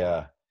basis.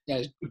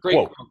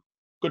 Great.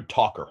 Good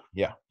talker.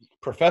 Yeah.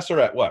 Professor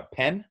at what?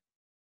 Penn?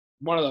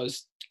 One of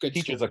those good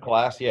teaches schools. a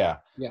class. Yeah.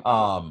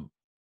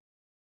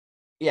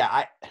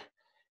 Yeah.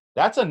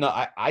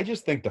 I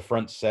just think the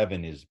front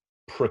seven is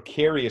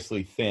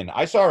precariously thin.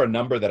 I saw a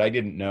number that I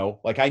didn't know.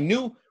 Like,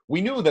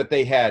 we knew that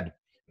they had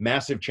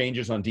massive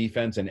changes on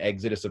defense and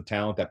exodus of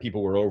talent that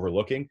people were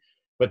overlooking.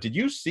 But did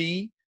you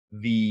see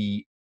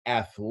the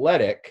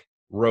Athletic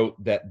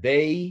wrote that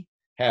they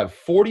have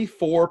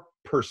 44%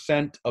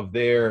 of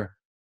their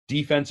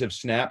defensive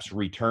snaps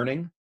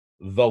returning,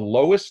 the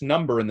lowest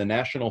number in the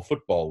National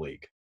Football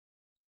League?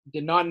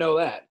 Did not know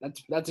that.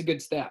 That's a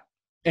good stat.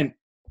 And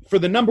for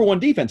the number one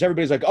defense,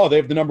 everybody's like, oh, they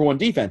have the number one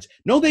defense.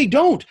 No, they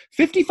don't.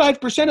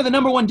 55% of the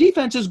number one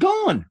defense is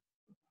gone.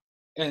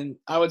 And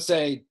I would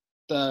say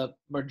the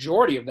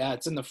majority of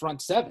that's in the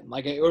front seven.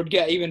 Like, it would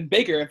get even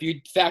bigger if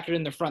you factored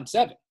in the front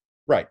seven.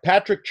 Right.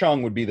 Patrick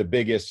Chung would be the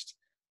biggest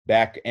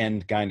back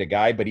end kind of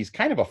guy, but he's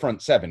kind of a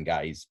front seven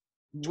guy. He's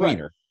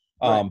tweener.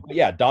 Right. But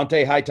yeah,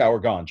 Dante Hightower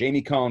gone.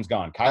 Jamie Collins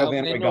gone. Kyle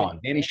Van Noy gone.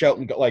 Danny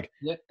Shelton gone.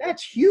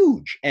 That's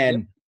huge.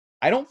 And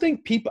I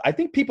think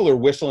people are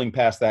whistling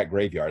past that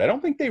graveyard. I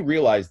don't think they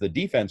realize the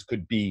defense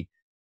could be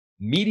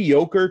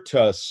mediocre to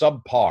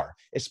subpar,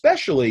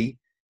 especially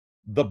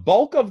the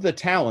bulk of the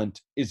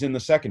talent is in the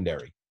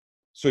secondary.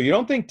 So you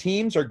don't think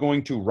teams are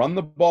going to run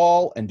the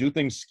ball and do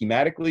things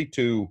schematically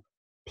to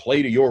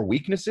play to your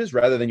weaknesses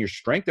rather than your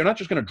strength? They're not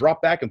just going to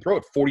drop back and throw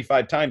it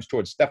 45 times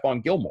towards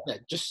Stephon Gilmore. Yeah,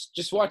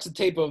 just watch the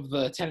tape of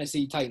the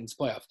Tennessee Titans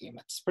playoff game.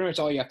 That's pretty much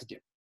all you have to do.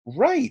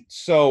 Right.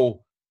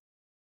 So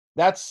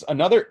that's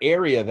another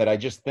area that I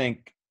just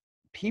think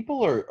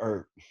people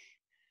are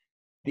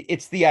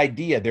it's the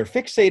idea. They're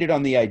fixated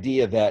on the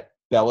idea that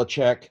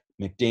Belichick,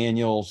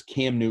 McDaniels,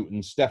 Cam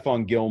Newton,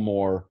 Stephon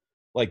Gilmore,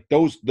 like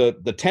those, the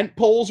tent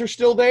poles are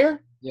still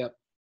there. Yep.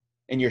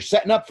 And you're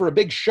setting up for a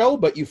big show,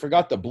 but you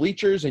forgot the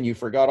bleachers and you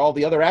forgot all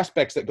the other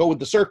aspects that go with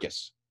the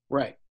circus.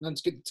 Right.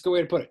 That's good. It's a good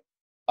way to put it.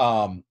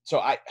 So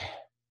I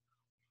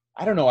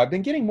don't know. I've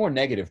been getting more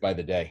negative by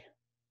the day.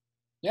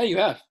 Yeah, you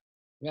have.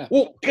 Yeah.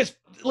 Well, because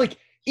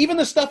even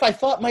the stuff I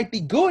thought might be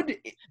good,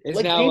 it's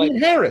like now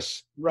Damian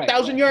Harris,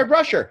 1,000-yard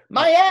rusher.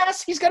 My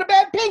ass, he's got a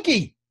bad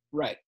pinky.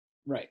 Right.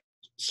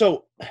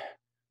 So,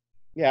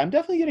 yeah, I'm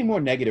definitely getting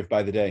more negative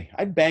by the day.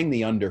 I'd bang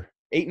the under.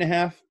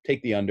 8.5,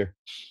 take the under.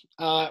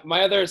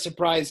 My other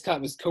surprise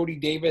cut was Cody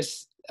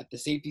Davis at the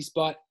safety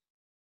spot.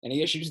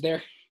 Any issues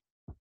there?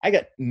 I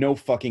got no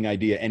fucking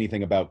idea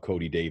anything about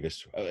Cody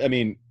Davis. I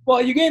mean,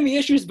 well, you gave me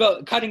issues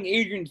about cutting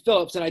Adrian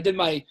Phillips, and I did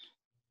my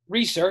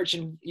research,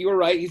 and you were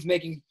right.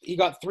 He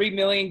got $3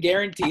 million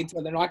guaranteed,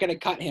 so they're not going to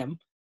cut him.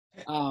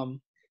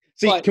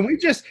 See, But- can we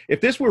just, if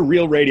this were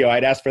real radio,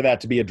 I'd ask for that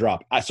to be a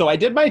drop. So I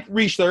did my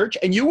research,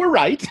 and you were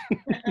right.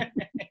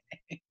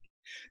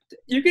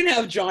 You can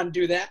have John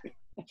do that.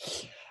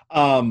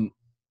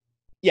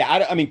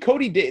 Yeah, I mean,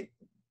 Cody did.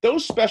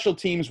 Those special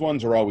teams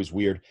ones are always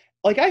weird.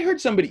 Like, I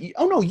heard somebody,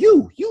 oh, no,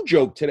 you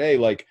joked today,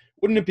 like,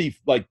 wouldn't it be,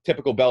 like,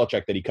 typical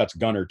Belichick that he cuts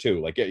Gunner, too?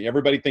 Like,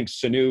 everybody thinks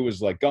Sanu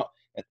is, like,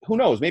 who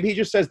knows? Maybe he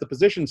just says the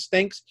position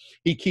stinks.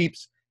 He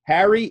keeps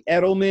Harry,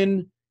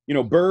 Edelman,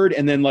 Bird,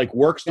 and then, like,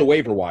 works the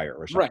waiver wire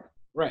or something.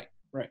 Right.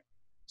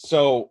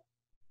 So,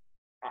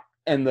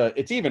 and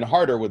it's even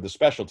harder with the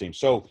special teams.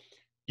 So,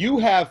 you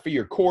have for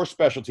your core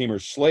special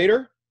teamers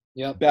Slater,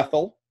 Yep.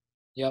 Bethel.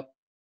 Yep.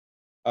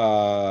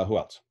 Who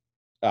else?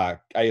 I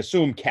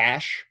assume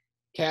Cash.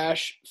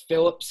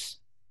 Phillips.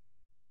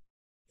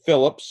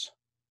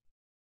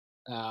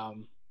 I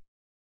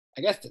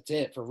guess that's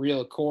it for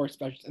real core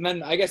special. And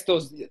then I guess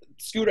those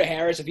Scooter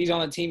Harris, if he's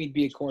on the team, he'd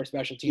be a core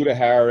special team. Scooter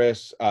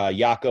Harris,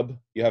 Jakob.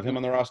 You have him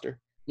on the roster?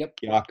 Yep.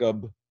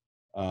 Jakob.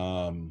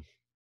 Trying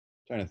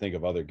to think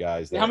of other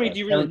guys. How many do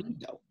you really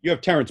need, though? You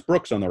have Terrence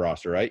Brooks on the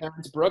roster, right?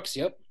 Terrence Brooks,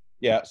 yep.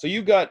 Yeah, so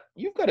you've got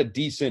a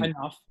decent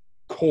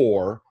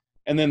core,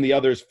 and then the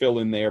others fill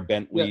in there,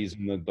 Bentley's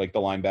and the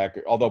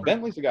linebacker. Although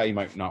Bentley's the guy you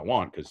might not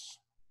want because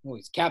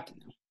he's captain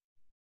now.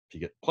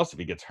 If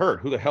he gets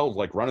hurt, who the hell's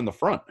like running the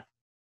front?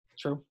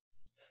 True.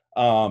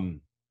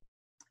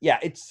 Yeah,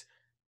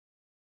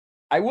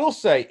 I will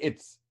say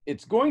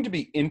it's going to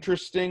be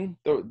interesting,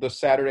 the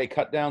Saturday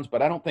cut downs,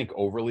 but I don't think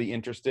overly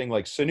interesting.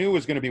 Like Sanu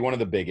is going to be one of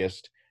the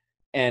biggest.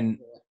 And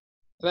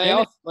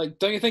don't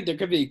you think there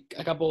could be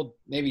a couple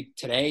maybe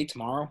today,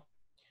 tomorrow?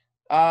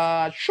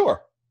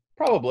 Sure.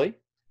 Probably.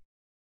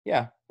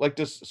 Yeah. Like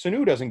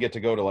Sanu doesn't get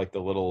to go to like the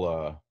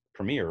little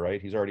premiere,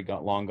 right? He's already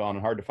long gone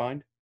and hard to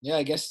find. Yeah,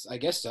 I guess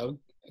so.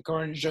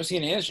 According to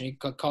Josina Anderson, he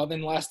called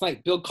in last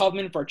night. Bill called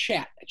him in for a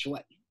chat at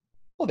Gillette.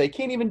 Well, they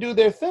can't even do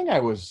their thing.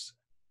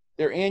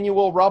 Their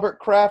annual Robert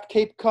Kraft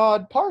Cape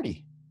Cod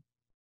party.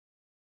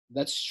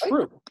 That's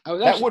true.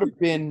 That would have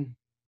been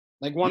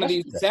like one of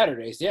these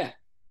Saturdays, yeah.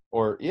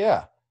 Or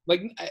yeah.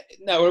 Like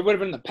no, it would have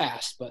been in the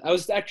past. But I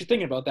was actually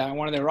thinking about that on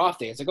one of their off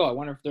days. Like, I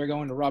wonder if they're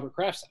going to Robert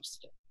Kraft's house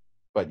today.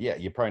 But yeah,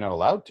 you're probably not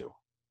allowed to.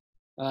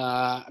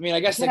 I mean, I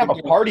guess they have a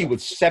party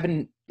with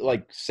 70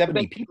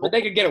 people. But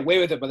they could get away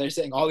with it, but they're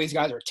saying all these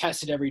guys are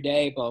tested every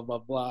day, blah, blah,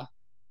 blah.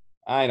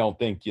 I don't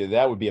think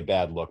that would be a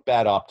bad look.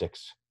 Bad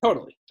optics.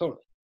 Totally.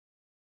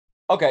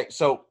 Okay,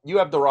 so you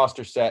have the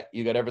roster set.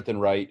 You got everything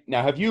right.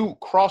 Now, have you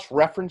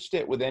cross-referenced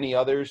it with any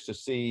others to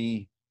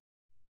see?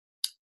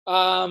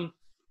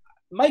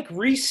 Mike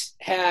Reese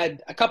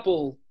had a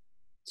couple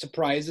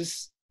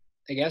surprises,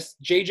 I guess.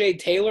 J.J.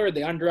 Taylor,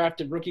 the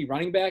undrafted rookie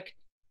running back,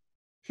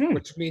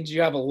 which means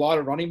you have a lot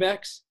of running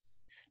backs.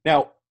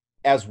 Now,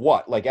 as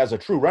what? Like as a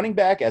true running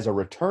back, as a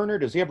returner?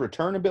 Does he have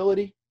return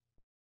ability?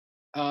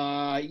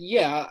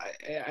 Yeah,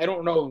 I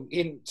don't know.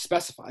 He didn't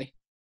specify.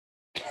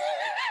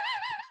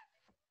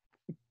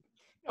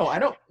 No, I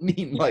don't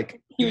mean like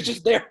he was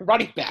just there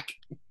running back.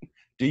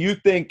 Do you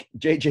think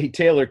J.J.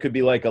 Taylor could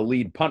be like a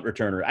lead punt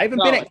returner? I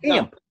haven't been at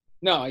camp.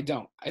 No, I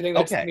don't. I think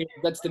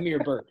that's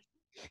Demir Bird.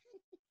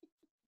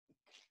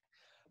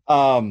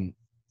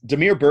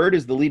 Demir Bird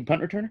is the lead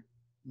punt returner?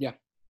 Yeah.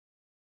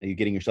 Are you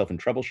getting yourself in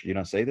trouble? Should you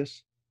not say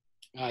this?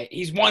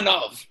 He's one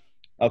of.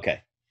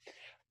 Okay.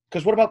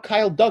 Because what about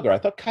Kyle Duggar? I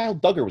thought Kyle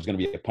Duggar was going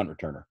to be a punt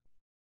returner.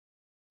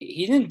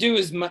 He didn't do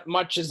as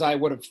much as I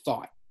would have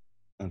thought.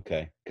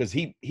 Okay. Because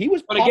he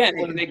was. But again,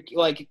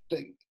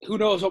 who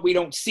knows what we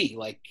don't see?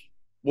 Like,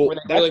 well,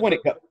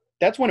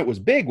 that's when it was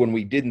big. When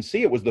we didn't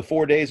see it was the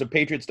 4 days of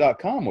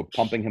Patriots.com with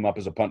pumping him up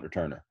as a punt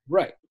returner.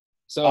 Right.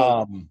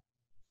 So.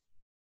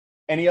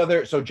 Any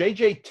other? So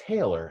J.J.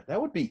 Taylor,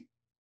 that would be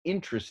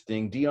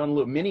interesting.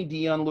 Mini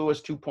Dion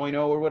Lewis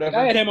 2.0 or whatever.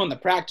 I had him on the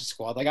practice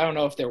squad. Like, I don't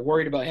know if they're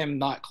worried about him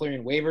not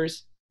clearing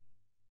waivers.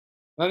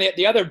 And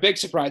the other big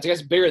surprise, I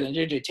guess bigger than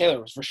J.J.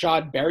 Taylor, was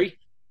Rashad Berry.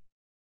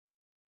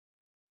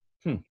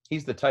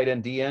 He's the tight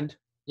end D end?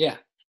 Yeah.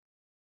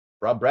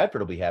 Rob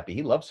Bradford will be happy.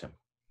 He loves him.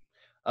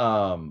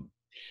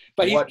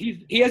 But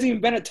he hasn't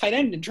even been a tight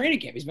end in training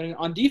camp. He's been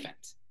on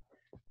defense.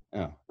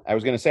 Oh, I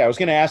was going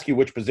to ask you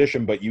which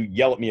position, but you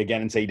yell at me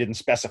again and say you didn't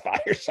specify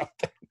or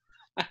something.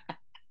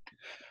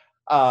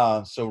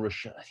 So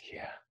Rashad,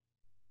 yeah.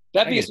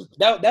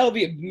 That'll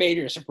be a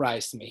major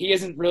surprise to me. He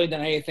hasn't really done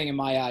anything in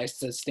my eyes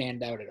to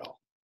stand out at all.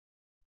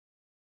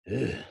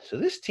 So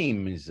this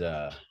team is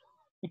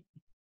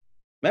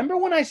remember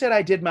when I said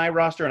I did my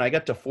roster and I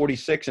got to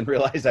 46 and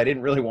realized I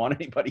didn't really want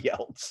anybody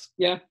else?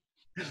 Yeah.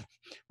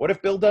 What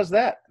if Bill does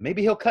that?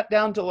 Maybe he'll cut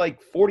down to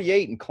like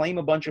 48 and claim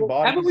a bunch of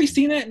bodies. Haven't we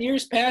seen that in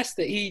years past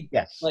that he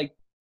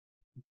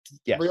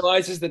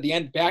realizes that the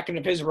back end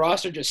of his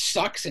roster just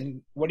sucks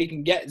and what he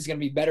can get is going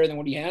to be better than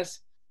what he has?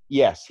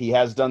 Yes, he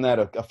has done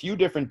that a few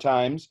different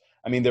times.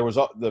 I mean, there was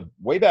the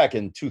way back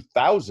in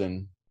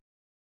 2000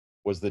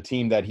 was the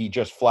team that he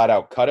just flat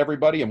out cut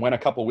everybody and went a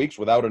couple weeks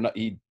without enough.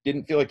 He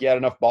didn't feel like he had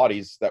enough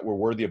bodies that were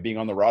worthy of being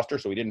on the roster,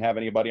 so he didn't have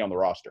anybody on the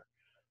roster.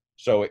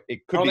 So it could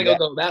be. I don't think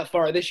he'll go that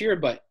far this year,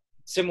 but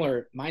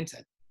similar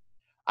mindset.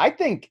 I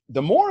think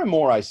the more and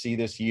more I see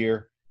this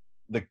year,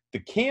 the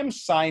Cam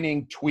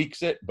signing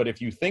tweaks it. But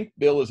if you think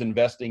Bill is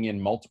investing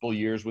in multiple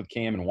years with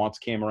Cam and wants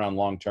Cam around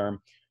long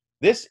term,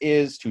 this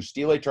is, to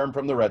steal a term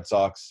from the Red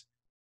Sox,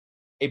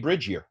 a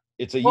bridge year.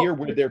 It's a year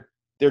where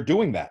they're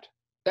doing that.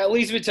 That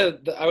leads me to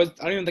I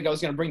don't even think I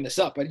was going to bring this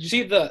up, but did you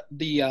see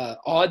the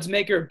odds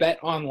maker Bet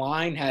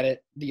Online had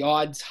the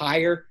odds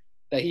higher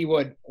that he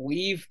would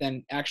leave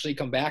than actually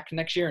come back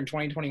next year in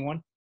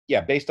 2021?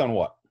 Yeah, based on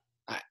what?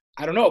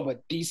 I don't know,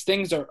 but these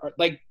things are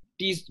like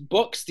these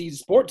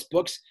sports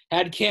books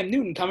had Cam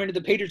Newton coming to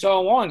the Patriots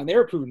all along, and they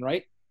were proven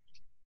right.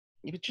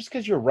 Yeah, but just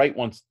because you're right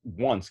once,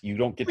 you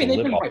don't get to live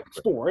they've been off right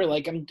before.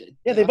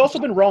 They've also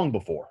been wrong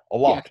before a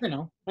lot. Yeah,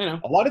 I know.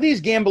 A lot of these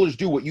gamblers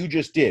do what you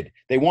just did.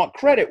 They want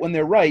credit when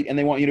they're right, and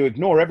they want you to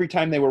ignore every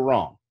time they were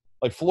wrong.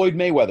 Like Floyd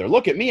Mayweather.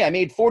 Look at me. I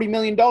made $40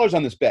 million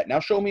on this bet. Now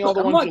show me all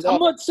the ones. I'm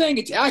not saying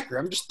it's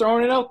accurate. I'm just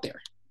throwing it out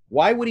there.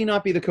 Why would he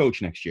not be the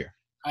coach next year?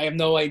 I have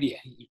no idea.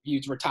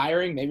 He's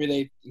retiring.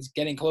 Maybe he's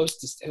getting close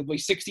to – he'll be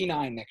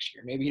 69 next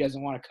year. Maybe he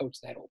doesn't want to coach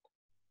that old.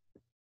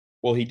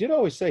 Well, he did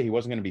always say he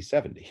wasn't going to be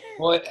 70.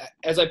 Well,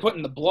 as I put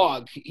in the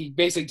blog, he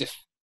basically just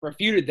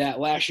refuted that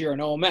last year in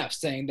OMF,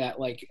 saying that,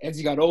 like, as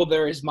he got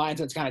older, his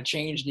mindset's kind of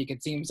changed and he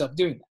could see himself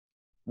doing that.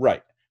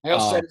 Right. I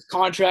also said his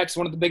contract's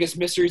one of the biggest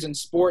mysteries in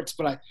sports,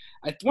 but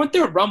I weren't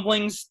there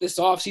rumblings this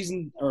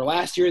offseason or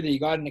last year that he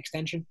got an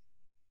extension?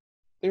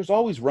 There's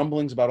always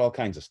rumblings about all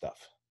kinds of stuff.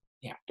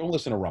 Yeah. Don't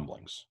listen to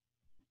rumblings.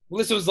 Well,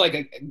 this was like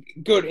a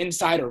good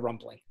insider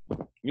rumbling.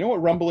 You know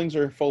what rumblings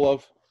are full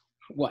of?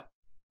 What?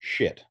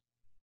 Shit.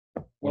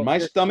 When my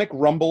stomach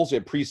rumbles,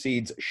 it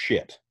precedes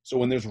shit. So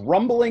when there's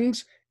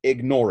rumblings,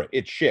 ignore it.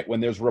 It's shit. When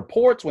there's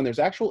reports, when there's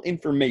actual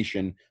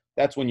information,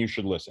 that's when you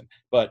should listen.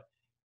 But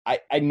I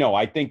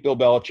think Bill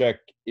Belichick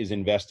is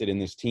invested in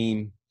this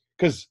team,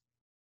 because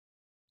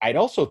I'd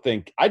also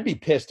think I'd be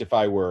pissed if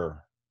I were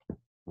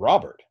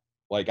Robert.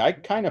 Like, I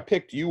kind of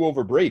picked you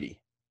over Brady.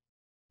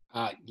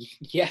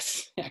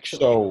 Yes, actually.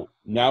 So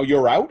now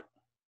you're out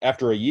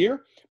after a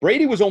year?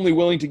 Brady was only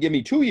willing to give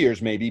me 2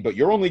 years maybe, but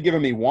you're only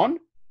giving me one,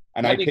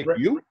 and I picked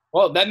you?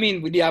 Well, that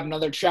means we'd have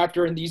another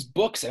chapter in these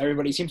books that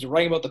everybody seems to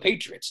write about the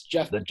Patriots.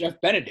 Jeff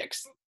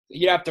Benedict's.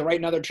 You'd have to write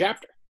another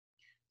chapter.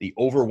 The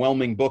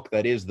overwhelming book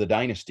that is The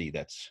Dynasty,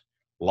 that's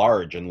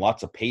large and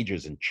lots of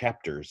pages and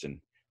chapters and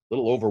a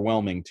little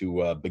overwhelming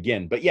to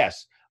begin. But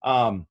yes,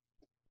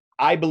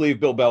 I believe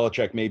Bill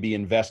Belichick may be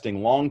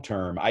investing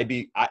long-term.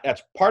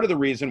 That's part of the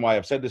reason why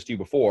I've said this to you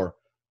before.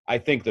 I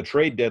think the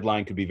trade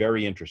deadline could be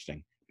very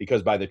interesting,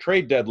 because by the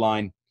trade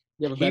deadline,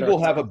 he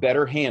will have a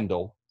better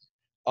handle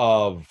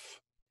of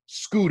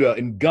Scuda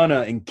and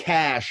Gunna and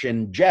Cash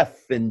and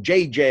Jeff and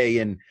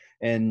JJ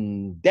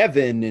and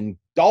Devin and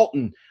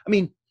Dalton. I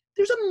mean,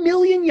 there's a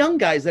million young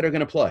guys that are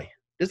going to play.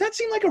 Does that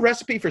seem like a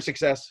recipe for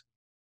success?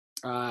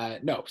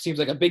 No, seems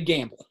like a big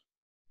gamble.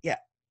 Yeah.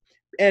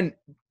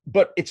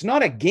 But it's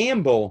not a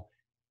gamble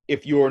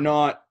if you're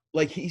not –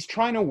 like, he's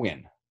trying to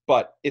win.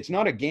 But it's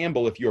not a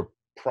gamble if your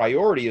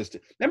priority is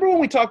to – remember when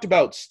we talked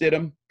about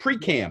Stidham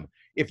pre-Cam?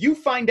 If you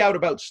find out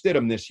about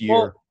Stidham this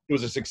year, it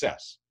was a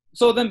success.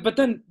 But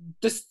then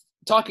this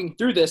talking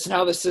through this and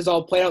how this is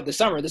all played out this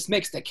summer, this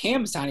makes the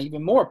Cam sign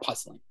even more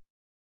puzzling.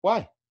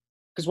 Why?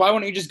 Because why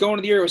wouldn't you just go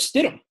into the year with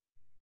Stidham?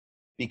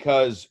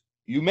 Because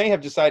you may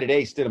have decided,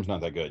 A, Stidham's not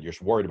that good. You're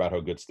worried about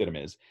how good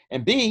Stidham is.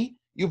 And B,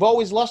 you've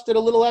always lusted a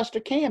little after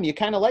Cam. You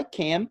kind of like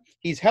Cam.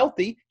 He's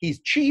healthy. He's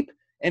cheap.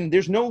 And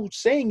there's no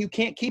saying you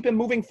can't keep him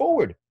moving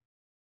forward.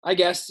 I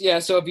guess, yeah.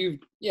 So if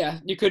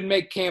you could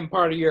make Cam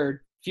part of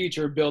your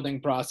future building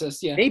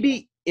process, yeah.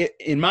 Maybe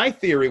in my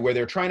theory, where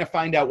they're trying to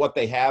find out what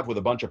they have with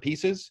a bunch of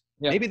pieces,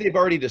 maybe they've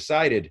already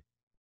decided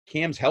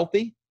Cam's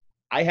healthy.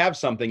 I have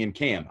something in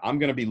Cam. I'm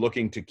going to be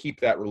looking to keep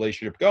that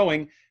relationship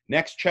going.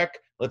 Next check,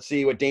 let's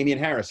see what Damian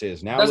Harris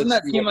is. Now, doesn't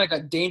that seem like a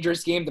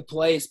dangerous game to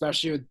play,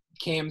 especially with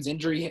Cam's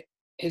injury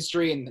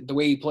history and the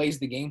way he plays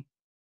the game?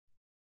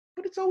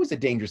 But it's always a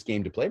dangerous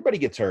game to play. Everybody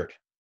gets hurt.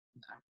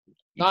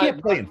 You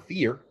can't play in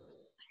fear.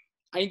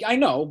 I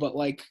know, but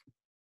like,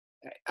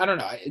 I don't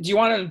know. Do you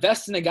want to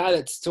invest in a guy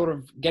that's sort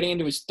of getting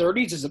into his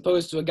 30s as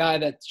opposed to a guy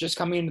that's just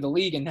coming into the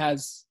league and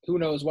has who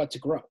knows what to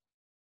grow?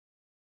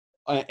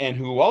 And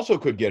who also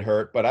could get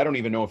hurt, but I don't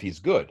even know if he's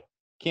good.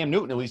 Cam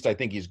Newton, at least I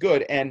think he's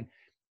good. And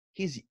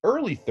he's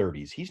early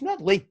 30s. He's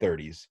not late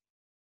 30s.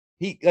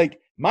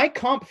 My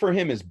comp for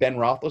him is Ben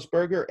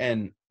Roethlisberger,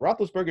 and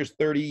Roethlisberger's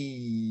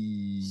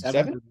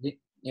 37.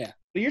 Yeah. So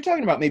you're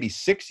talking about maybe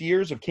 6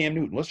 years of Cam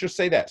Newton. Let's just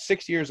say that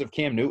 6 years of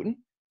Cam Newton.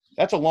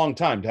 That's a long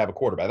time to have a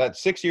quarterback.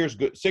 That's 6 years,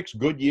 6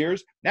 good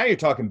years. Now you're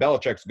talking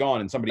Belichick's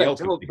gone and somebody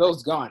else.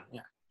 Bill's gone.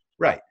 Yeah.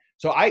 Right.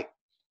 So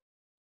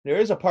there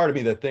is a part of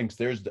me that thinks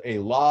there's a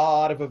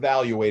lot of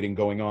evaluating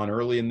going on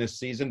early in this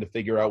season to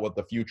figure out what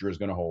the future is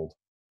going to hold.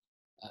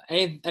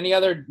 Any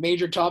other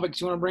major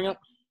topics you want to bring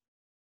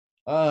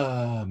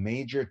up?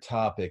 Major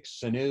topics.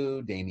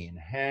 Sanu, Damian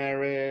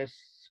Harris,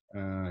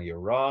 your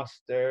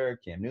roster,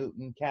 Cam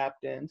Newton,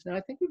 captains. No, I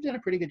think we've done a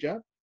pretty good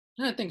job.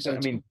 I think so. I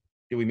mean,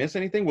 did we miss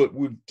anything?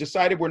 We've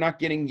decided we're not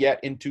getting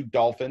yet into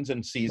Dolphins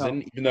and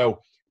season, even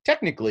though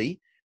technically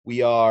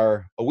we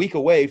are a week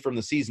away from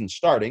the season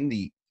starting,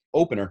 the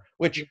opener,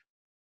 which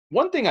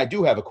one thing I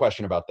do have a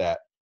question about that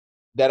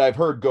I've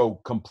heard go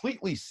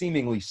completely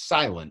seemingly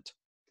silent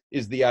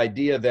is the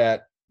idea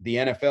that the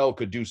NFL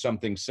could do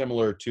something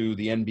similar to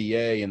the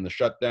NBA and the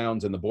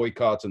shutdowns and the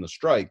boycotts and the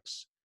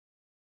strikes.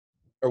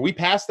 Are we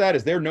past that?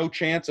 Is there no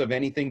chance of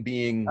anything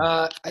being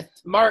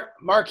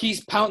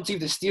Marquise Pouncey of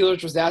the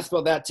Steelers was asked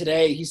about that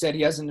today. He said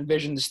he hasn't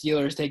envisioned the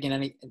Steelers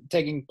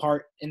taking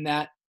part in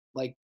that.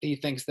 Like, he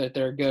thinks that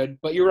they're good.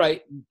 But you're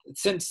right.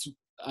 Since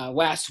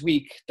last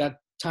week, that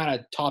kind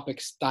of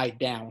topics died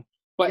down.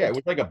 But yeah, it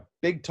was like a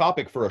big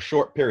topic for a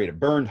short period. It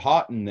burned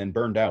hot and then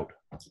burned out.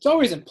 It's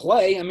always in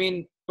play. I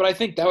mean, but I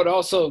think that would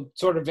also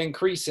sort of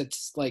increase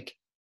its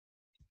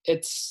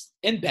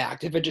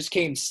impact if it just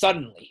came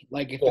suddenly.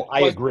 Like, if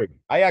I agree.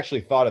 I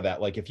actually thought of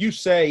that. Like, if you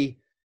say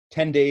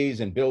 10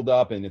 days and build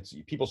up and it's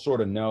people sort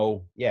of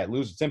know, it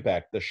loses its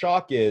impact. The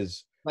shock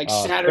is like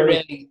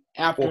Saturday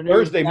afternoon,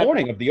 Thursday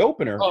morning of the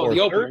opener, or the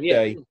opener,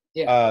 Thursday.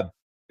 Yeah.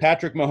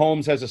 Patrick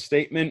Mahomes has a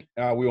statement.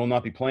 We will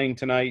not be playing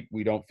tonight.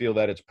 We don't feel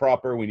that it's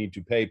proper. We need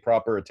to pay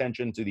proper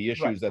attention to the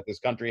issues that this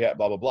country has,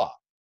 blah, blah, blah.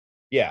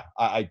 Yeah,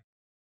 I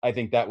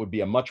think that would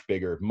be a much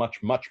bigger,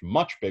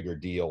 much bigger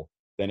deal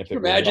than if it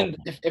were. Imagine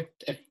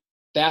if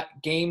that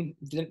game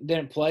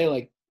didn't play,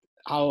 like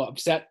how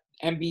upset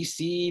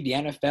NBC, the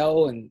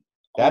NFL, and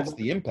that's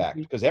the impact,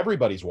 because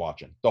everybody's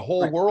watching. The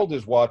whole world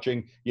is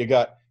watching. You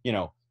got,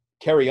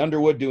 Carrie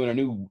Underwood doing a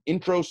new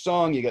intro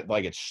song. You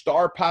got it's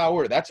star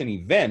power. That's an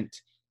event,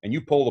 and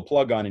you pull the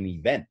plug on an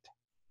event.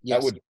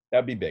 Yes.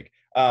 That'd be big.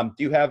 Do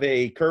you have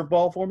a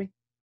curveball for me?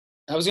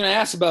 I was going to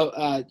ask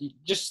about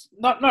just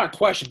not a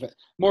question, but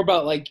more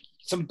about like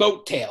some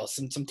boat tales,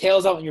 some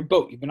tales out on your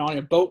boat. You've been on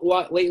your boat a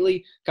lot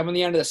lately, coming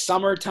the end of the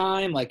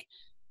summertime. Like,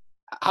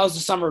 how's the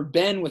summer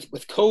been with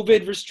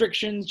COVID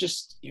restrictions?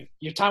 Just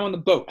your time on the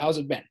boat. How's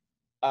it been?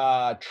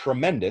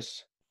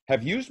 Tremendous.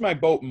 Have used my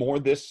boat more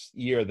this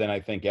year than I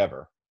think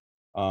ever.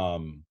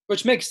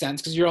 Which makes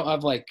sense because you don't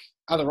have like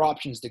other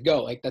options to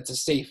go. Like,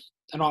 that's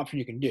an option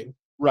you can do.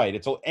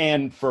 Right.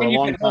 And for a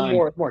long time,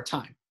 more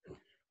time.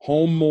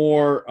 Home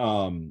more.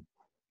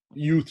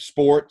 Youth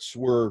sports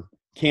were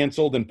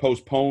canceled and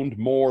postponed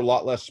more. A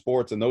lot less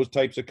sports and those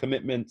types of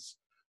commitments.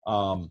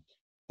 The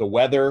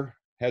weather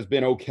has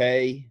been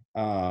okay.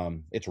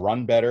 It's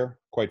run better.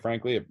 Quite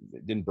frankly,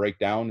 it didn't break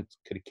down. It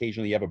could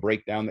occasionally have a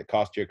breakdown that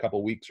cost you a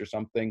couple weeks or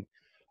something.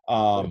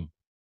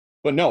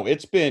 But no,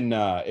 it's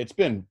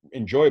been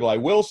enjoyable. I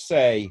will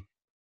say,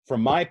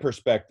 from my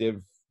perspective,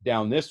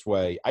 down this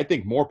way, I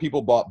think more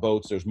people bought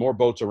boats. There's more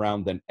boats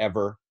around than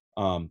ever.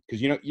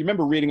 Because you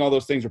remember reading all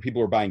those things where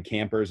people were buying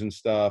campers and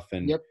stuff,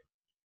 and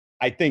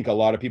I think a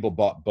lot of people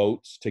bought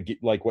boats to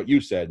get, like what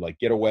you said, like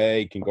get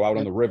away, can go out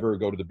on the river,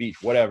 go to the beach,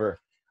 whatever.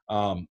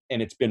 And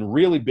it's been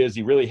really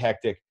busy, really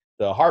hectic.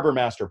 The harbor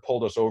master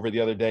pulled us over the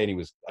other day, and he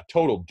was a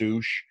total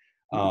douche.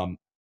 And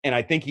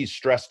I think he's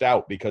stressed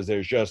out because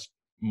there's just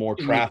more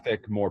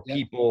traffic, more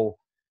people,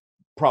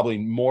 probably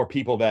more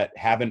people that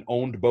haven't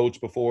owned boats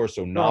before,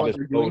 so novice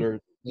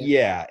boaters.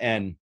 Yeah,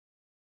 and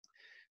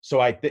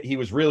so he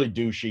was really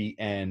douchey,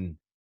 and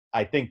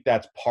I think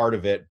that's part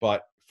of it.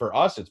 But for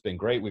us, it's been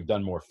great. We've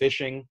done more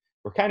fishing.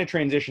 We're kind of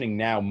transitioning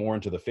now more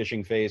into the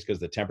fishing phase because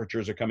the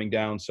temperatures are coming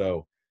down.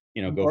 So,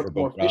 go for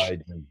boat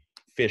rides and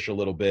fish a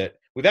little bit.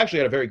 We've actually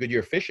had a very good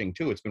year fishing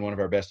too. It's been one of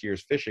our best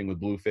years fishing with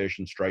bluefish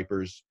and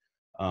stripers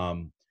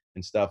and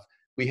stuff.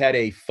 We had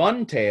a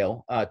fun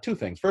tale. Two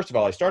things. First of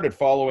all, I started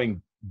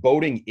following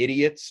Boating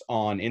Idiots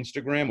on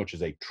Instagram, which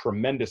is a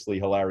tremendously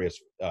hilarious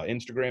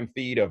Instagram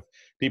feed of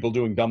people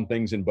doing dumb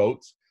things in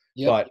boats.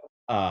 But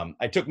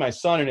I took my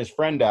son and his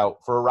friend out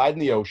for a ride in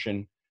the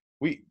ocean.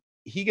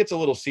 He gets a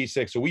little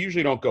seasick, so we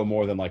usually don't go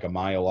more than like a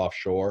mile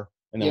offshore,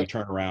 and then we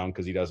turn around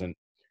because he doesn't.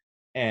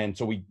 And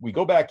so we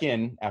go back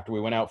in after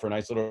we went out for a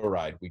nice little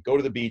ride. We go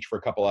to the beach for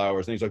a couple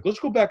hours, and he's like, let's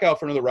go back out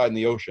for another ride in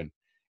the ocean.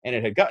 And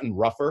it had gotten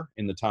rougher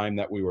in the time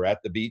that we were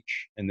at the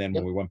beach, and then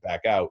when we went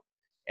back out,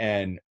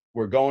 and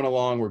we're going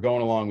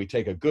along. We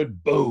take a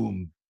good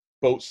boom.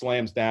 Boat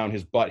slams down.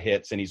 His butt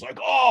hits, and he's like,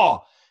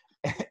 oh!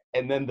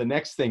 And then the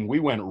next thing, we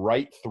went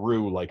right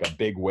through like a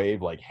big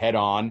wave, like head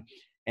on.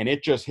 And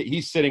it just,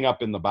 he's sitting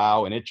up in the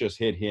bow, and it just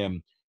hit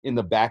him in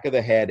the back of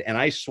the head. And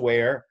I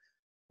swear,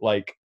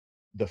 like,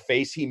 the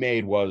face he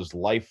made was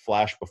life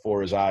flashed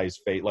before his eyes.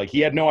 Like, he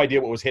had no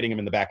idea what was hitting him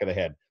in the back of the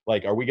head.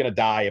 Like, are we going to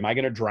die? Am I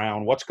going to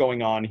drown? What's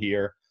going on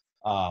here?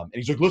 And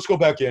he's like, let's go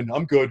back in.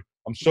 I'm good.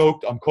 I'm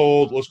soaked. I'm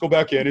cold. Let's go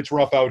back in. It's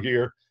rough out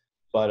here.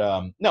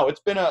 But no,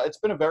 it's been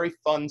a very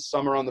fun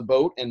summer on the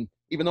boat. And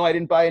even though I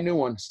didn't buy a new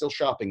one, still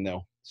shopping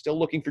though. Still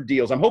looking for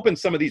deals. I'm hoping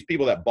some of these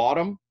people that bought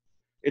them,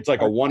 it's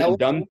like a one and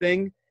done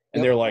thing.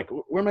 And they're like,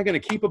 where am I going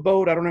to keep a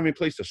boat? I don't have any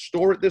place to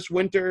store it this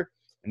winter.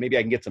 And maybe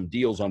I can get some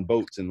deals on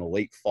boats in the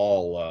late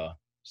fall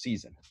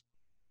season.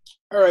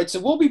 All right. So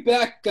we'll be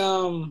back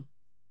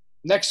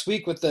next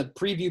week with the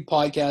preview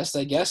podcast,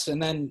 I guess.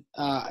 And then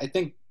I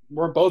think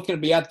we're both going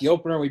to be at the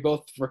opener. We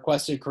both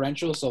requested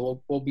credentials,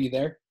 so we'll be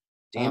there.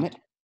 Damn it.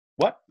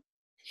 What?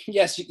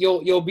 Yes,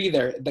 you'll be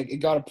there. Like, it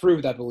got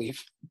approved, I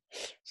believe.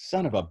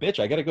 Son of a bitch!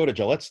 I got to go to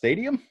Gillette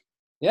Stadium.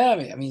 Yeah,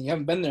 I mean, you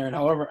haven't been there in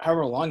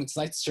however long. It's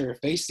nice to show your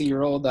face, see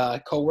your old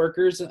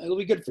coworkers. It'll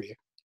be good for you.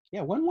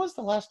 Yeah, when was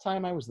the last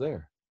time I was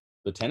there?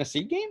 The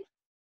Tennessee game?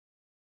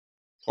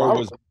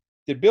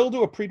 Did Bill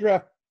do a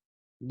pre-draft?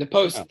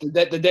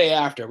 The day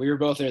after. We were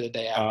both there the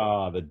day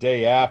after. The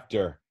day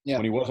after. Yeah.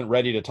 When he wasn't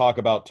ready to talk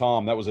about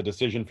Tom. That was a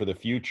decision for the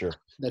future.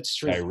 That's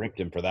true. I ripped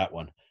him for that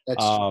one.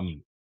 That's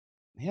true.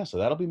 Yeah, so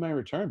that'll be my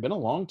return. Been a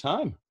long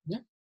time. Yeah.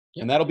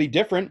 And that'll be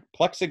different.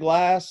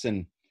 Plexiglass,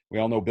 and we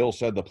all know Bill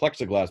said the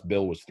plexiglass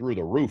bill was through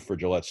the roof for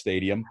Gillette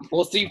Stadium.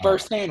 We'll see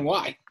firsthand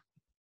why.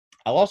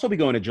 I'll also be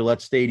going to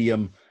Gillette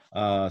Stadium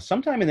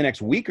sometime in the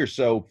next week or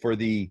so for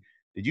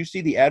did you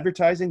see the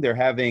advertising? They're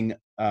having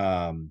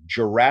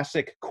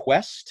Jurassic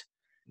Quest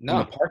in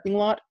the parking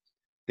lot.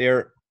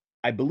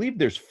 I believe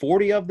there's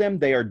 40 of them.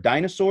 They are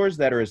dinosaurs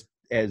that are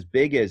as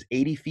big as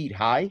 80 feet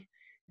high.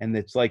 And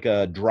it's like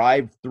a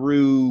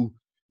drive-through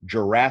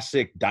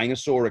Jurassic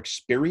dinosaur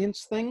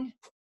experience thing.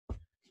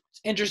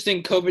 It's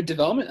interesting COVID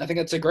development. I think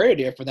that's a great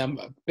idea for them.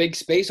 A big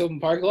space, open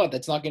parking lot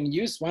that's not getting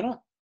used. Why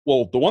not?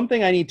 Well, the one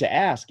thing I need to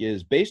ask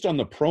is, based on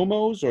the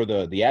promos or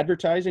the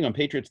advertising on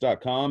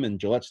Patriots.com and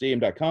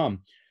GilletteStadium.com,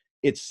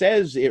 it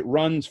says it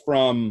runs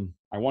from,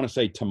 I want to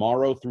say,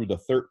 tomorrow through the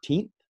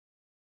 13th.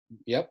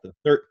 Yep.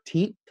 The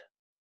 13th?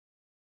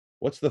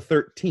 What's the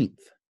 13th?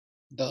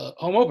 The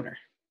home opener.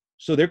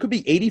 So there could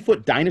be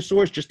 80-foot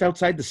dinosaurs just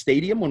outside the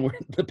stadium when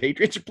the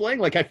Patriots are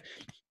playing?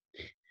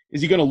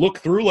 Is he going to look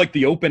through like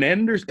the open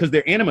enders? Because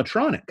they're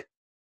animatronic.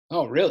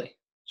 Oh, really?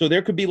 So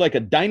there could be like a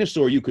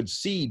dinosaur you could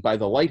see by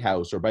the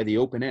lighthouse or by the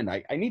open end.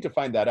 I need to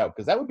find that out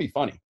because that would be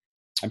funny.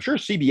 I'm sure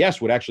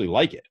CBS would actually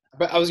like it.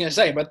 But I was going to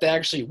say, but they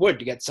actually would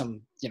to get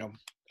some,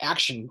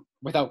 action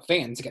without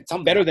fans to get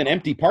something. Better than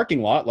empty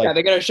parking lot. Yeah,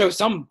 they got to show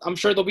some. I'm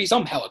sure there'll be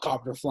some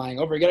helicopter flying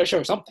over. You got to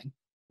show something.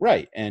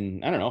 Right.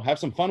 And I don't know, have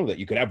some fun with it.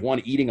 You could have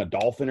one eating a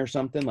dolphin or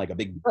something, like a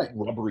big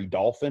rubbery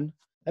dolphin.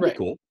 That'd be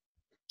cool.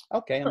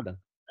 Okay, I'm done.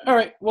 All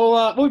right.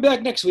 Well, we'll be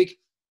back next week.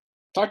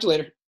 Talk to you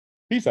later.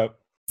 Peace out.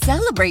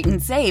 Celebrate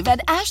and save at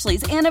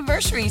Ashley's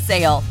Anniversary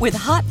Sale. With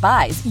Hot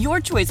Buys, your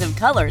choice of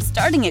colors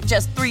starting at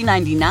just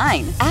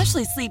 $3.99.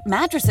 Ashley Sleep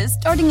mattresses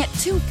starting at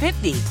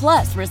 $2.50.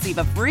 Plus, receive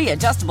a free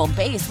adjustable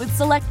base with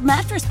select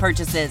mattress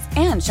purchases.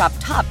 And shop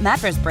top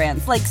mattress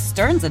brands like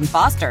Stearns &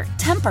 Foster,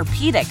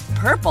 Tempur-Pedic,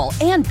 Purple,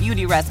 and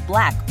Beautyrest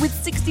Black with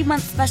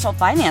 60-month special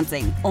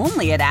financing.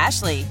 Only at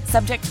Ashley.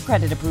 Subject to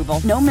credit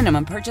approval. No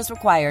minimum purchase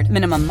required.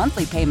 Minimum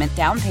monthly payment,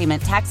 down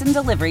payment, tax, and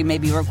delivery may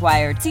be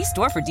required. See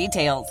store for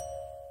details.